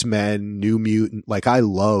 X-Men, New Mutant. Like I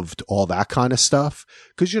loved all that kind of stuff.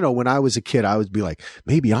 Cause you know, when I was a kid, I would be like,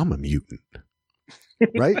 maybe I'm a mutant.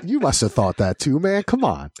 Right? You must have thought that too, man. Come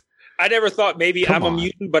on. I never thought maybe I'm a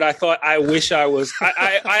mutant, but I thought I wish I was.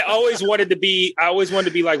 I always wanted to be. I always wanted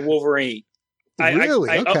to be like Wolverine. Really?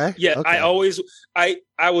 Okay. Yeah. Okay. I always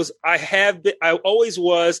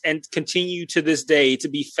was and continue to this day to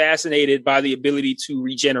be fascinated by the ability to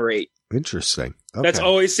regenerate. Interesting. Okay. That's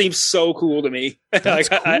always seems so cool to me. That's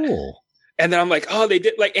cool. And then I'm like, oh, they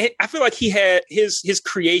did like, I feel like he had his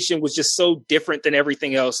creation was just so different than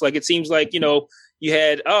everything else. Like, it seems like, you know, you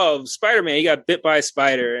had, Spider-Man, he got bit by a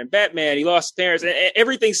spider, and Batman, he lost his parents, and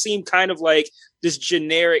everything seemed kind of like this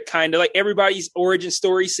generic kind of like everybody's origin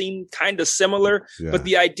story seemed kind of similar. Yeah. But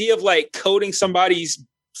the idea of like coating somebody's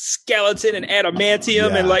skeleton and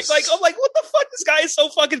adamantium and like I'm like, what the fuck? This guy is so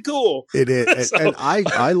fucking cool. It is. And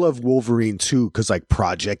I love Wolverine too, because like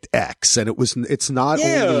Project X, and it's not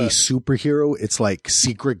only superhero, it's like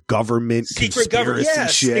secret government conspiracy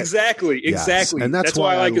shit. Exactly. And that's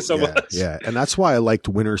why I like it so much. Yeah. And that's why I liked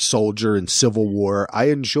Winter Soldier and Civil War. I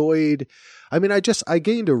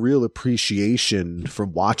gained a real appreciation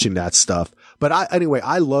from watching that stuff. But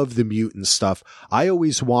I love the mutant stuff. I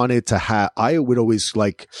always wanted to I would always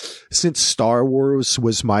like, since Star Wars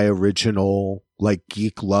was my original like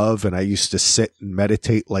geek love, and I used to sit and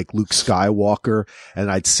meditate like Luke Skywalker, and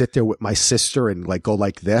I'd sit there with my sister and like go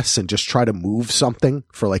like this and just try to move something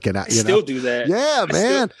for like an hour. You still do that. Yeah,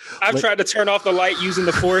 man. I've tried to turn off the light using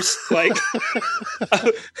the Force. Like,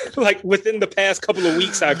 like within the past couple of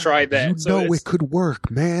weeks, I've tried that. It could work,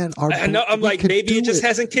 man. I know. I'm like, maybe it just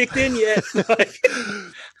hasn't kicked in yet.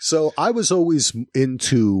 So I was always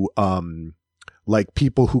into, like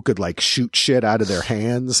people who could like shoot shit out of their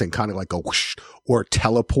hands and kind of like go whoosh, or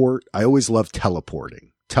teleport. I always loved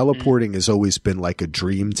teleporting. Teleporting has always been like a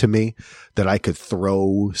dream to me, that I could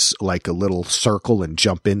throw like a little circle and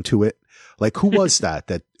jump into it. Like who was that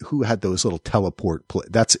who had those little teleport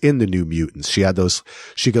that's in the New Mutants. She had those,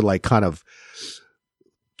 she could like kind of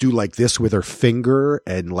do like this with her finger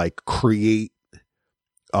and like create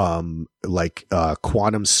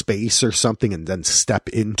quantum space or something and then step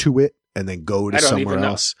into it and then go to somewhere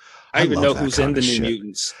else. I don't even know who's in the New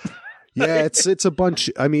Mutants. Yeah, it's a bunch.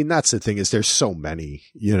 I mean, that's the thing, is there's so many,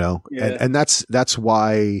 you know, and that's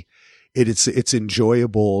why it's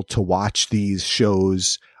enjoyable to watch these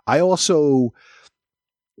shows. I also,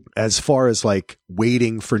 as far as like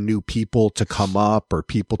waiting for new people to come up or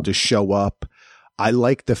people to show up, I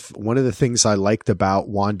like one of the things I liked about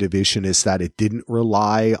WandaVision is that it didn't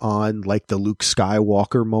rely on like the Luke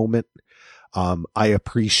Skywalker moment. I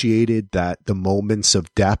appreciated that the moments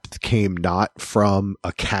of depth came not from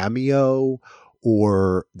a cameo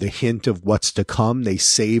or the hint of what's to come. They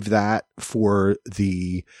saved that for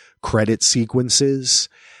the credit sequences.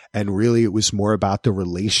 And really it was more about the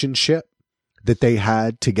relationship that they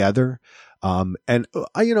had together. And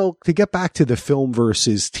you know, to get back to the film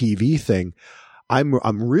versus TV thing, I'm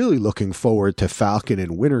really looking forward to Falcon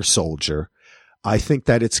and Winter Soldier. I think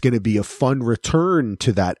that it's going to be a fun return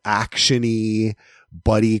to that action-y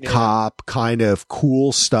buddy cop kind of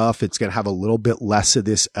cool stuff. It's going to have a little bit less of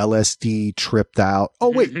this LSD tripped out. Oh,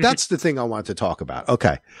 wait, that's the thing I want to talk about.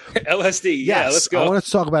 Okay. LSD. Yeah, let's go. I want to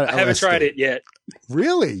talk about LSD. I haven't tried it yet.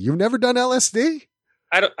 Really? You've never done LSD?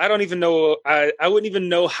 I don't even know. I wouldn't even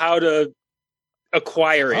know how to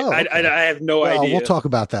acquire it. Oh, okay. I have no idea. We'll talk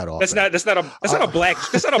about that. That's not a black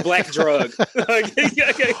drug.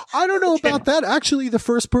 I don't know about that. Actually, the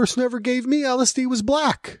first person who ever gave me LSD was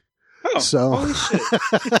black. Oh, so holy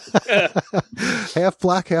shit. Half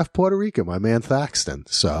black, half Puerto Rican, my man Thaxton.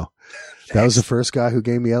 So that was the first guy who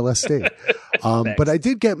gave me LSD. But I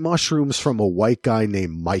did get mushrooms from a white guy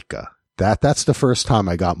named Micah. That's the first time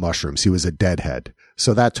I got mushrooms. He was a deadhead.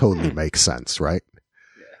 So that totally makes sense, right?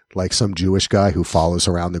 Like some Jewish guy who follows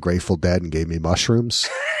around the Grateful Dead and gave me mushrooms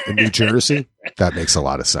in New Jersey. That makes a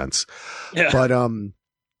lot of sense. Yeah. But,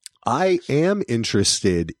 I am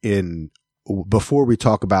interested in, before we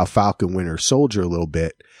talk about Falcon Winter Soldier a little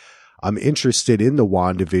bit, I'm interested in the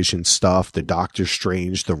WandaVision stuff, the Doctor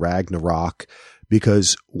Strange, the Ragnarok,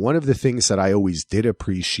 because one of the things that I always did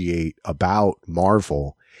appreciate about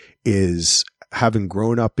Marvel is having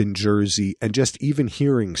grown up in Jersey and just even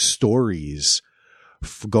hearing stories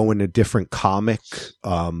going to different comic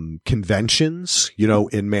conventions, you know,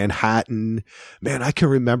 in Manhattan. Man, I can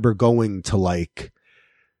remember going to like,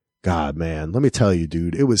 God, man, let me tell you,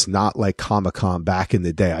 dude, it was not like Comic-Con back in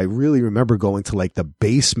the day. I really remember going to like the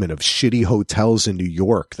basement of shitty hotels in New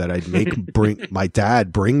York that I'd make my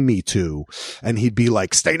dad bring me to. And he'd be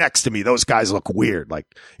like, stay next to me. Those guys look weird. Like,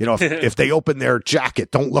 you know, if they open their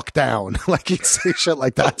jacket, don't look down. Like he'd say shit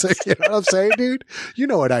like that. You know what I'm saying, dude? You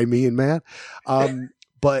know what I mean, man.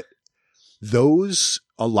 But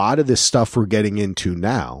a lot of this stuff we're getting into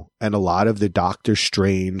now, and a lot of the Doctor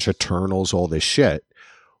Strange, Eternals, all this shit,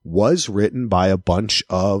 was written by a bunch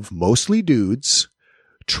of mostly dudes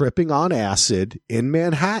tripping on acid in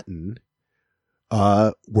Manhattan,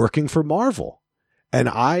 working for Marvel. And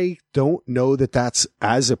I don't know that that's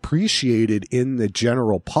as appreciated in the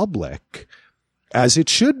general public as it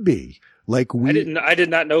should be. Like I did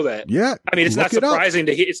not know that. Yeah. I mean, it's not surprising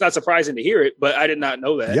to hear. It's not surprising to hear it, but I did not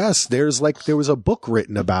know that. Yes. There was a book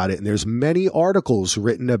written about it, and there's many articles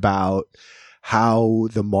written about how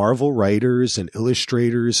the Marvel writers and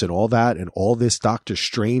illustrators and all that and all this Doctor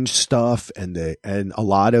Strange stuff and a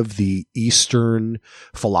lot of the Eastern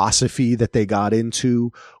philosophy that they got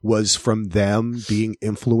into was from them being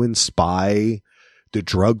influenced by the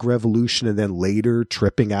drug revolution and then later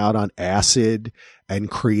tripping out on acid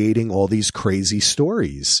and creating all these crazy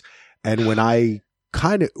stories. And when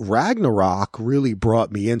Ragnarok really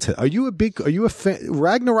brought me into,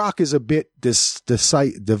 Ragnarok is a bit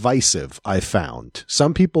divisive, I found.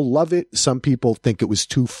 Some people love it. Some people think it was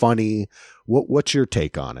too funny. What's your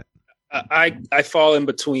take on it? I fall in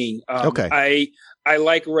between. Okay. I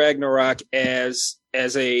like Ragnarok as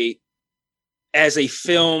a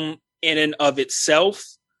film in and of itself,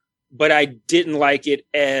 but I didn't like it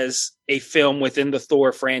as a film within the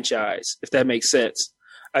Thor franchise, if that makes sense.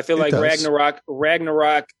 I feel like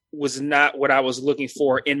Ragnarok was not what I was looking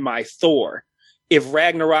for in my Thor. If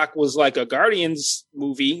Ragnarok was like a Guardians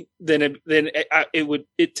movie, then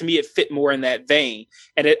it fit more in that vein.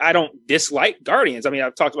 And I don't dislike Guardians. I mean,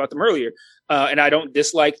 I've talked about them earlier, and I don't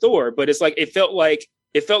dislike Thor, but it's like it felt like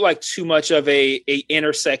too much of a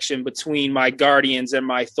intersection between my Guardians and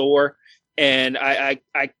my Thor. And I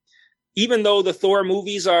even though the Thor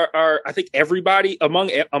movies are I think everybody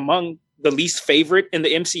among the least favorite in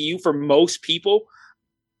the MCU for most people,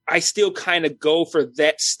 I still kind of go for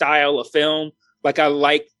that style of film. Like I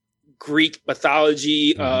like Greek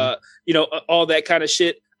mythology, all that kind of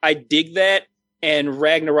shit. I dig that. And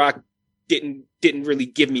Ragnarok didn't really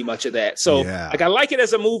give me much of that. So like I like it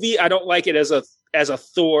as a movie. I don't like it as a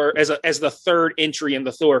Thor, as the third entry in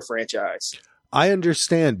the Thor franchise. I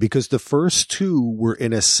understand, because the first two were,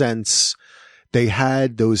 in a sense, they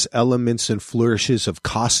had those elements and flourishes of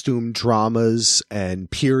costume dramas and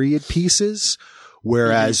period pieces,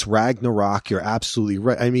 whereas Ragnarok, you're absolutely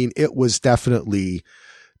right. I mean, it was definitely,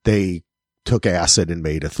 they took acid and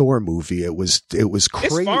made a Thor movie. It was crazy.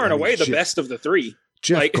 It's far and away the best of the three.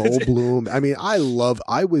 Jeff Goldblum. I mean,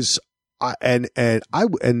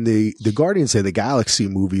 the Guardians of the Galaxy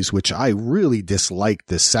movies, which I really disliked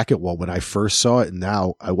the second one when I first saw it, and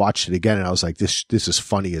now I watched it again and I was like, this is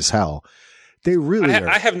funny as hell. They really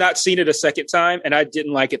I have not seen it a second time, and I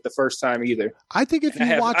didn't like it the first time either. I think if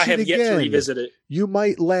you watch it again, I have yet to revisit it. You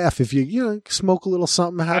might laugh if you smoke a little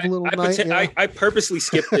something, have a little night. I purposely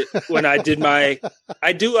skipped it when I did I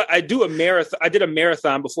did a marathon. I did a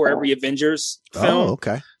marathon before every Avengers film. Oh,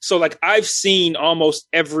 okay. So like I've seen almost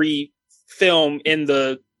every film in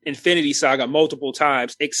the Infinity Saga multiple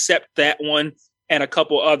times, except that one and a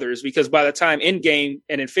couple others, because by the time Endgame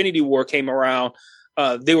and Infinity War came around,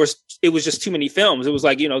 it was just too many films. It was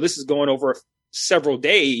like, this is going over several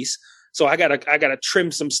days. So I gotta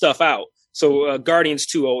trim some stuff out. So Guardians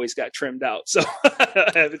 2 always got trimmed out. So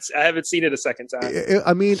I haven't seen it a second time.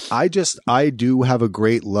 I mean, I do have a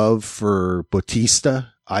great love for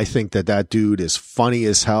Bautista. I think that dude is funny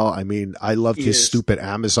as hell. I mean, I loved his stupid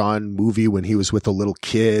Amazon movie when he was with a little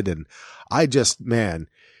kid. And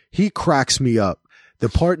he cracks me up. The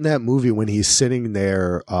part in that movie when he's sitting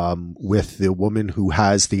there with the woman who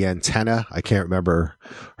has the antenna, I can't remember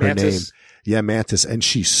her name. Yeah, Mantis. And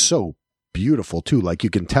she's so beautiful too. Like you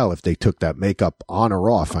can tell if they took that makeup on or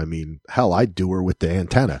off. I mean, hell, I'd do her with the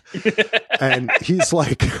antenna. And he's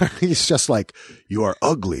just like, you are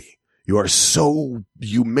ugly.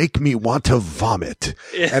 you make me want to vomit.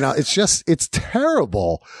 Yeah. And it's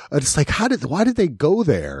terrible. And it's like, why did they go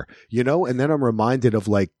there? You know? And then I'm reminded of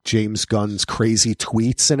like James Gunn's crazy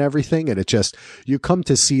tweets and everything. And you come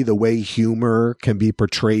to see the way humor can be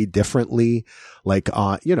portrayed differently. Like,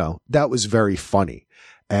 that was very funny.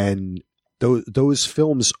 And those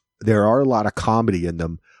films, there are a lot of comedy in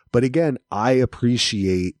them. But again, I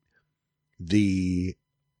appreciate the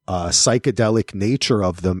psychedelic nature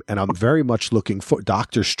of them, and I'm very much looking for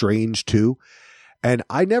Doctor Strange too. And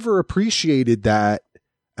I never appreciated that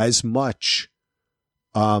as much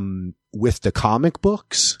with the comic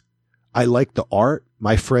books. I like the art.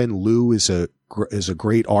 My friend Lou is a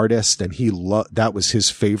great artist, and that was his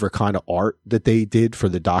favorite kind of art that they did for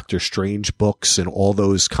the Doctor Strange books and all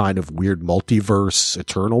those kind of weird multiverse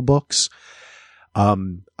Eternal books.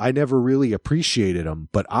 I never really appreciated them,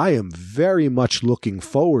 but I am very much looking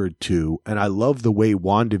forward to, and I love the way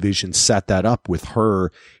WandaVision set that up with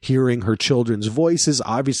her hearing her children's voices.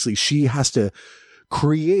 Obviously, she has to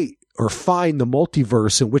create or find the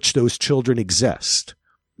multiverse in which those children exist,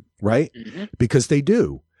 right? Mm-hmm. Because they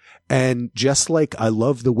do. And just like I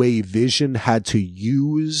love the way Vision had to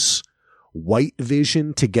use White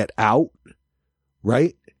Vision to get out,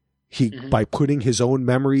 right? By putting his own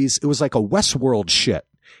memories, it was like a Westworld shit.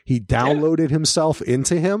 He downloaded himself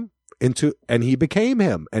into him, and he became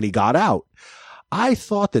him, and he got out. I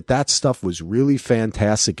thought that stuff was really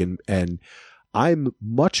fantastic, and I'm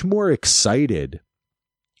much more excited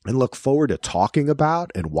and look forward to talking about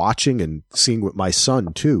and watching and seeing with my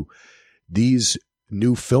son too, these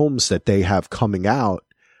new films that they have coming out.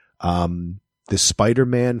 The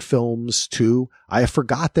Spider-Man films too. I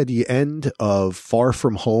forgot that the end of Far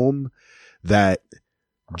From Home, that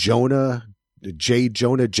Jonah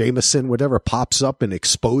Jameson, whatever, pops up and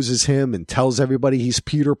exposes him and tells everybody he's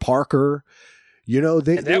Peter Parker. You know,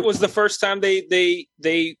 that was the first time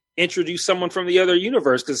they introduced someone from the other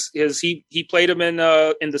universe, because he played him in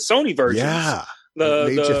the Sony versions. Yeah.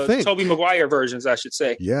 The Tobey Maguire versions, I should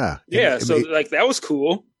say. Yeah. Yeah. That was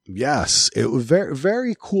cool. Yes, it was very,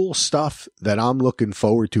 very cool stuff that I'm looking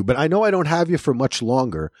forward to. But I know I don't have you for much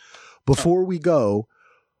longer. Before we go,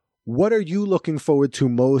 what are you looking forward to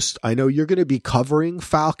most? I know you're going to be covering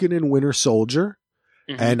Falcon and Winter Soldier,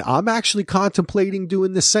 and I'm actually contemplating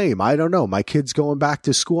doing the same. I don't know. My kid's going back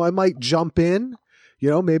to school. I might jump in. You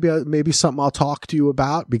know, maybe something I'll talk to you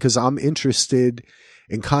about, because I'm interested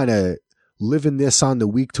in kind of living this on the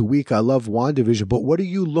week to week. I love WandaVision, but what are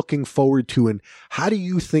you looking forward to, and how do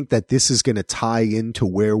you think that this is going to tie into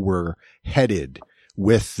where we're headed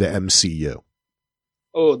with the MCU?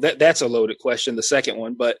 Oh, that's a loaded question, the second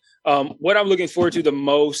one. But what I'm looking forward to the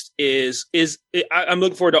most is I'm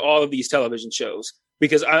looking forward to all of these television shows,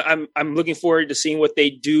 because I'm looking forward to seeing what they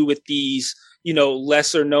do with these,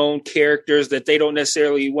 lesser known characters that they don't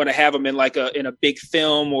necessarily want to have them in in a big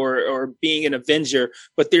film or being an Avenger,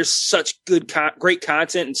 but there's such great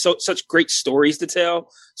content and such great stories to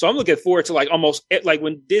tell. So I'm looking forward to almost like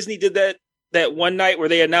when Disney did that one night where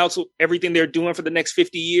they announced everything they're doing for the next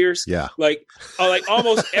 50 years. Yeah.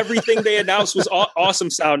 Almost everything they announced was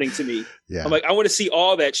awesome sounding to me. Yeah. I'm I want to see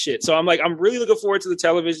all that shit. So I'm really looking forward to the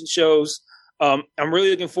television shows. I'm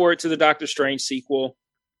really looking forward to the Doctor Strange sequel.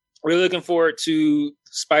 Really looking forward to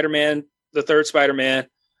Spider-Man, the third Spider-Man.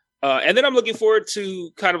 And then I'm looking forward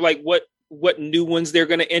to kind of what new ones they're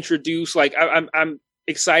going to introduce. I'm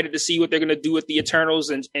excited to see what they're going to do with the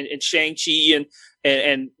Eternals and Shang-Chi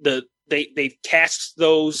and they've cast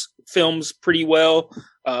those films pretty well.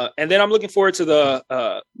 And then I'm looking forward to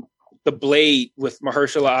the Blade with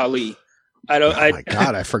Mahershala Ali. My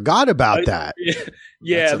God, I forgot about that.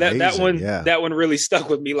 Yeah, that one. Yeah. That one really stuck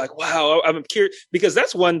with me. Wow, I'm curious, because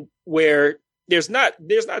that's one where there's not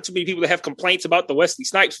too many people that have complaints about the Wesley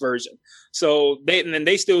Snipes version. So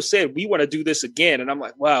they still said, we want to do this again, and I'm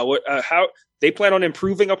like, wow, how they plan on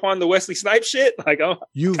improving upon the Wesley Snipes shit?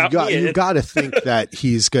 You've got to think that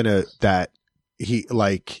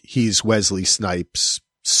he's Wesley Snipes'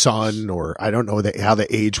 son, or I don't know how the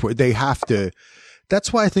age where they have to.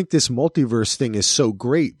 That's why I think this multiverse thing is so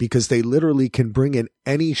great, because they literally can bring in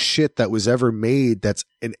any shit that was ever made that's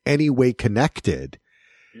in any way connected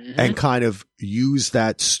and kind of use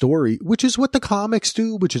that story, which is what the comics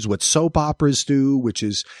do, which is what soap operas do,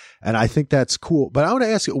 and I think that's cool. But I want to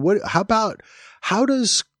ask you, how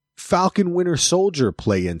does Falcon Winter Soldier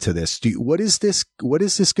play into this? What is this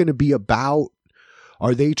going to be about?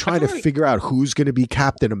 Are they trying to figure out who's going to be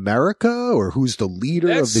Captain America, or who's the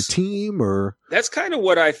leader of the team? Or that's kind of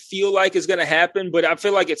what I feel like is going to happen. But I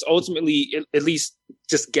feel like it's ultimately, at least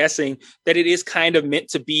just guessing, that it is kind of meant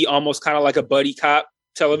to be almost kind of like a buddy cop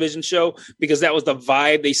television show, because that was the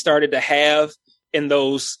vibe they started to have in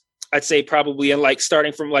those, I'd say probably in like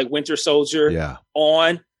starting from like Winter Soldier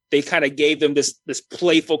on. They kind of gave them this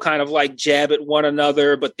playful kind of like jab at one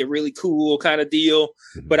another, but they're really cool kind of deal.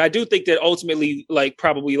 Mm-hmm. But I do think that ultimately, like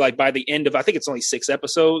probably like by the end of, I think it's only 6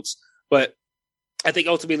 episodes, but I think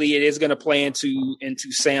ultimately it is going to play into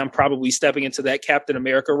Sam probably stepping into that Captain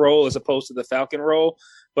America role as opposed to the Falcon role.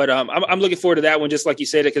 But I'm looking forward to that one, just like you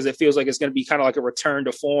said, because it feels like it's going to be kind of like a return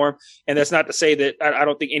to form. And that's not to say that I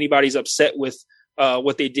don't think anybody's upset with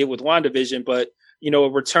what they did with WandaVision, but a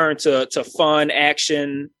return to fun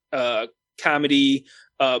action, comedy,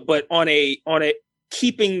 but on a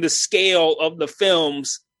keeping the scale of the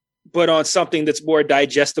films, but on something that's more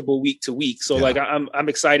digestible week to week. So like I'm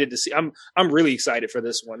excited to see. I'm really excited for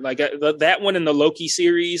this one. Like that one and the Loki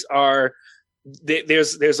series are.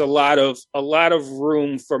 There's a lot of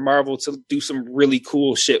room for Marvel to do some really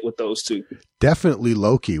cool shit with those two. Definitely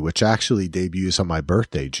Loki, which actually debuts on my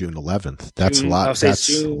birthday, June 11th. That's a lot. That's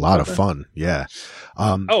a lot of fun. Yeah.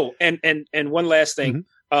 And one last thing.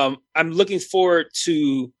 Mm-hmm. I'm looking forward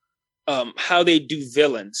to how they do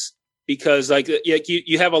villains, because like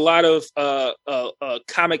you have a lot of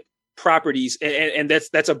comic properties, and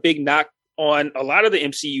that's a big knock on a lot of the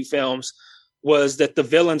MCU films, was that the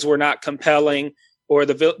villains were not compelling, or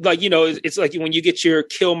it's like when you get your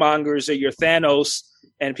Killmongers or your Thanos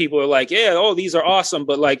and people are like, these are awesome.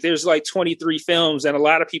 But like, there's like 23 films and a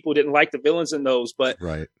lot of people didn't like the villains in those. But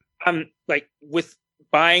right. I'm like, with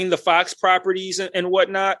buying the Fox properties and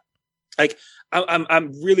whatnot, like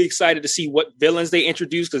I'm really excited to see what villains they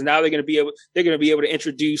introduce, because now they're going to be able to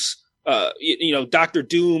introduce Dr.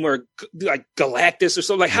 Doom or like Galactus or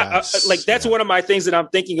something. Like that's one of my things that I'm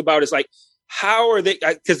thinking about is like, how are they,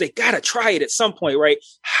 because they got to try it at some point, right?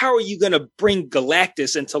 How are you going to bring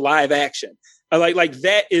Galactus into live action? Like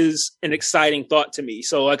that is an exciting thought to me.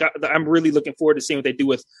 So like I'm really looking forward to seeing what they do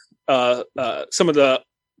with some of the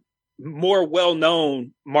more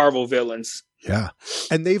well-known Marvel villains. Yeah.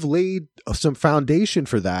 And they've laid some foundation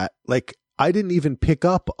for that. Like, I didn't even pick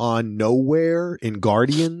up on Nowhere in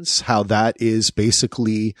Guardians, how that is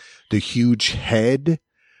basically the huge head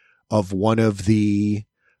of one of the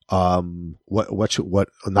I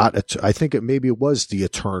think it was the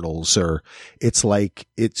Eternals, or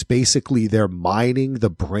it's basically they're mining the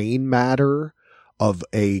brain matter of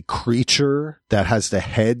a creature that has the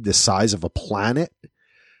head the size of a planet.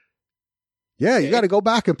 Yeah, you got to go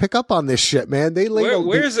back and pick up on this shit, man.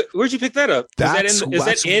 Where'd you pick that up? Is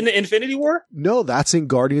that in Infinity War? No, that's in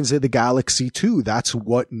Guardians of the Galaxy 2. That's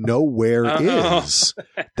what Nowhere is.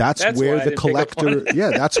 That's where the Collector.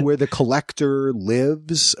 Yeah, that's where the Collector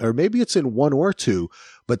lives, or maybe it's in 1 or 2,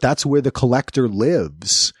 but that's where the Collector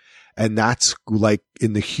lives, and that's like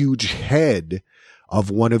in the huge head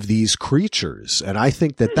of one of these creatures. And I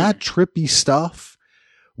think that trippy stuff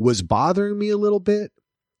was bothering me a little bit.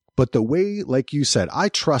 But the way, like you said, I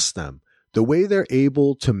trust them. The way they're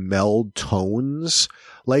able to meld tones,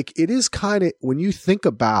 like it is kind of, when you think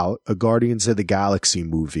about a Guardians of the Galaxy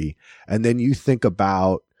movie, and then you think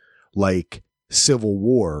about like Civil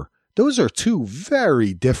War, those are 2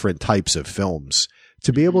 very different types of films.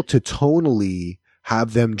 To be able to tonally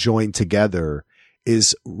have them join together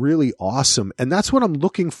is really awesome. And that's what I'm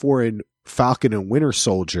looking for in Falcon and Winter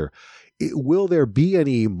Soldier. Will there be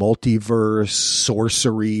any multiverse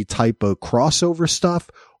sorcery type of crossover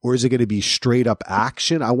stuff, or is it going to be straight up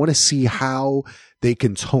action? I want to see how they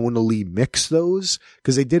can tonally mix those,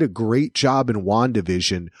 because they did a great job in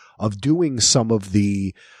WandaVision of doing some of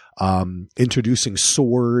the introducing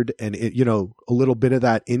sword and a little bit of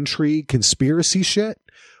that intrigue conspiracy shit,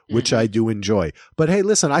 which I do enjoy. But hey,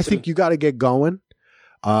 listen, I think you got to get going.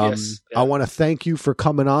 Yes, yeah. I want to thank you for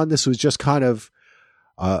coming on. This was just kind of,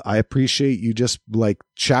 I appreciate you just like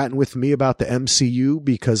chatting with me about the MCU,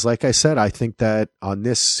 because like I said, I think that on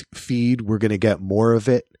this feed, we're going to get more of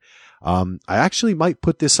it. I actually might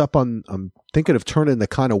put this up I'm thinking of turning the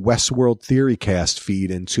kind of Westworld Theory Cast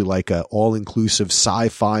feed into like a all-inclusive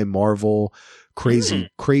sci-fi Marvel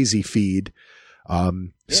crazy feed.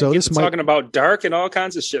 So this might, talking about dark and all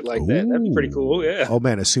kinds of shit like that. That'd be pretty cool. Yeah. Oh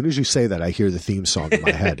man, as soon as you say that, I hear the theme song in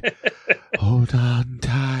my head. Hold on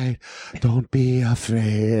tight. Don't be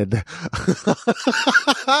afraid.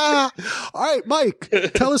 All right, Mike,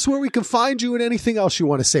 tell us where we can find you and anything else you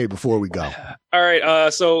want to say before we go. All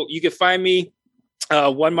right. So you can find me,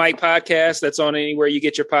 One Mike Podcast. That's on anywhere you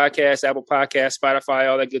get your podcast, Apple Podcasts, Spotify,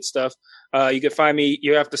 all that good stuff. You can find me.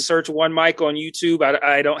 You have to search One Mike on YouTube.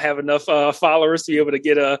 I don't have enough followers to be able to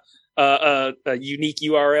get a a unique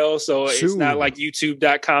URL, so it's not like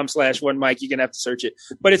youtube.com/OneMic. You're gonna have to search it,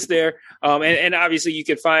 but it's there. And obviously you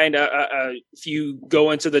can find if you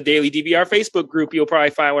go into the Daily DVR Facebook group, you'll probably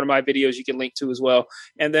find one of my videos you can link to as well.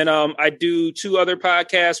 And then I do 2 other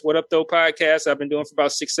podcasts. What Up Though podcast I've been doing for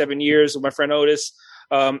about 6-7 years with my friend Otis.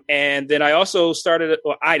 And then I also started,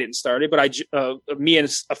 well, I didn't start it, but me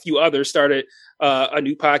and a few others started a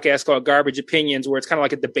new podcast called Garbage Opinions, where it's kind of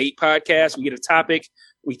like a debate podcast. We get a topic,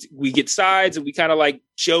 we get sides, and we kind of like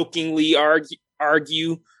jokingly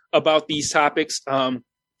argue about these topics.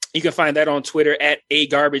 You can find that on Twitter at a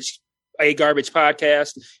garbage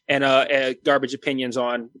podcast, and Garbage Opinions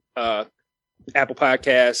on Apple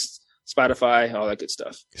Podcasts, Spotify, all that good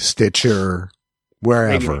stuff. Stitcher.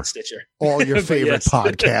 Wherever. Stitcher. All your favorite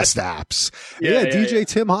podcast apps. Yeah, DJ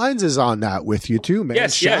Tim Hines is on that with you too, man.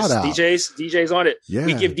 Shout out. DJ's on it. Yeah.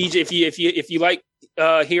 We give DJ, if you like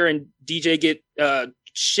hearing DJ get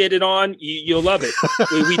shitted on, you'll love it.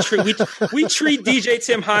 we treat DJ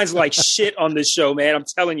Tim Hines like shit on this show, man. I'm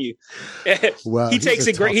telling you. Well, he takes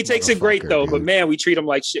it great though, dude. but man, we treat him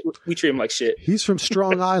like shit. We treat him like shit. He's from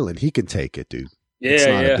Strong Island. He can take it, dude. Yeah, it's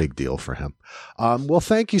not a big deal for him. Well,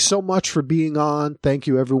 thank you so much for being on. Thank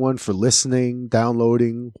you everyone for listening,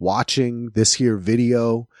 downloading, watching this here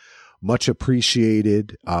video. Much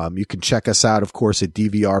appreciated. You can check us out, of course, at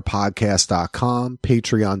dvrpodcast.com,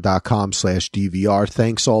 patreon.com/DVR.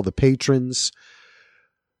 Thanks all the patrons.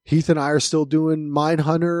 Heath and I are still doing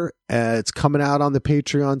Mindhunter. It's coming out on the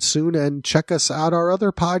Patreon soon. And check us out, our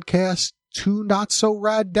other podcast, Two Not So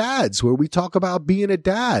Rad Dads, where we talk about being a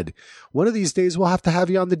dad. One of these days we'll have to have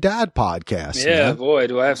you on the Dad podcast. Yeah, man. boy,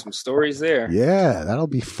 do I have some stories there. Yeah, that'll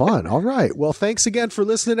be fun. All right. Well, thanks again for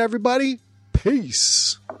listening, everybody.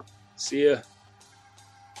 Peace. See ya.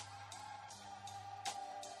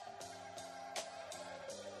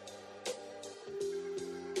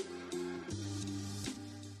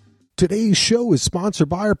 Today's show is sponsored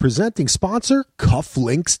by our presenting sponsor,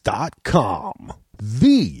 Cufflinks.com.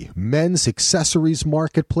 The men's accessories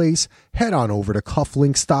marketplace. Head on over to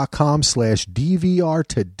cufflinks.com/DVR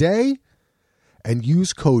today and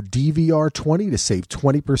use code DVR20 to save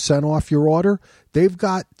 20% off your order. They've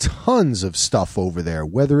got tons of stuff over there,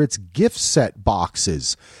 whether it's gift set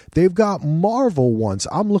boxes. They've got Marvel ones.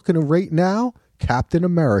 I'm looking at right now, Captain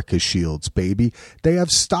America shields, baby. They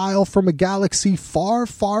have style from a galaxy far,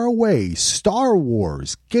 far away. Star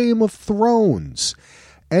Wars, Game of Thrones,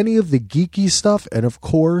 any of the geeky stuff, and of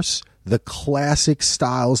course, the classic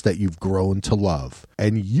styles that you've grown to love.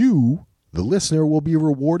 And you, the listener, will be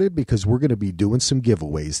rewarded because we're going to be doing some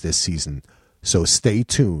giveaways this season. So stay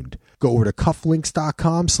tuned. Go over to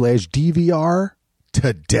cufflinks.com/DVR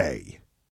today.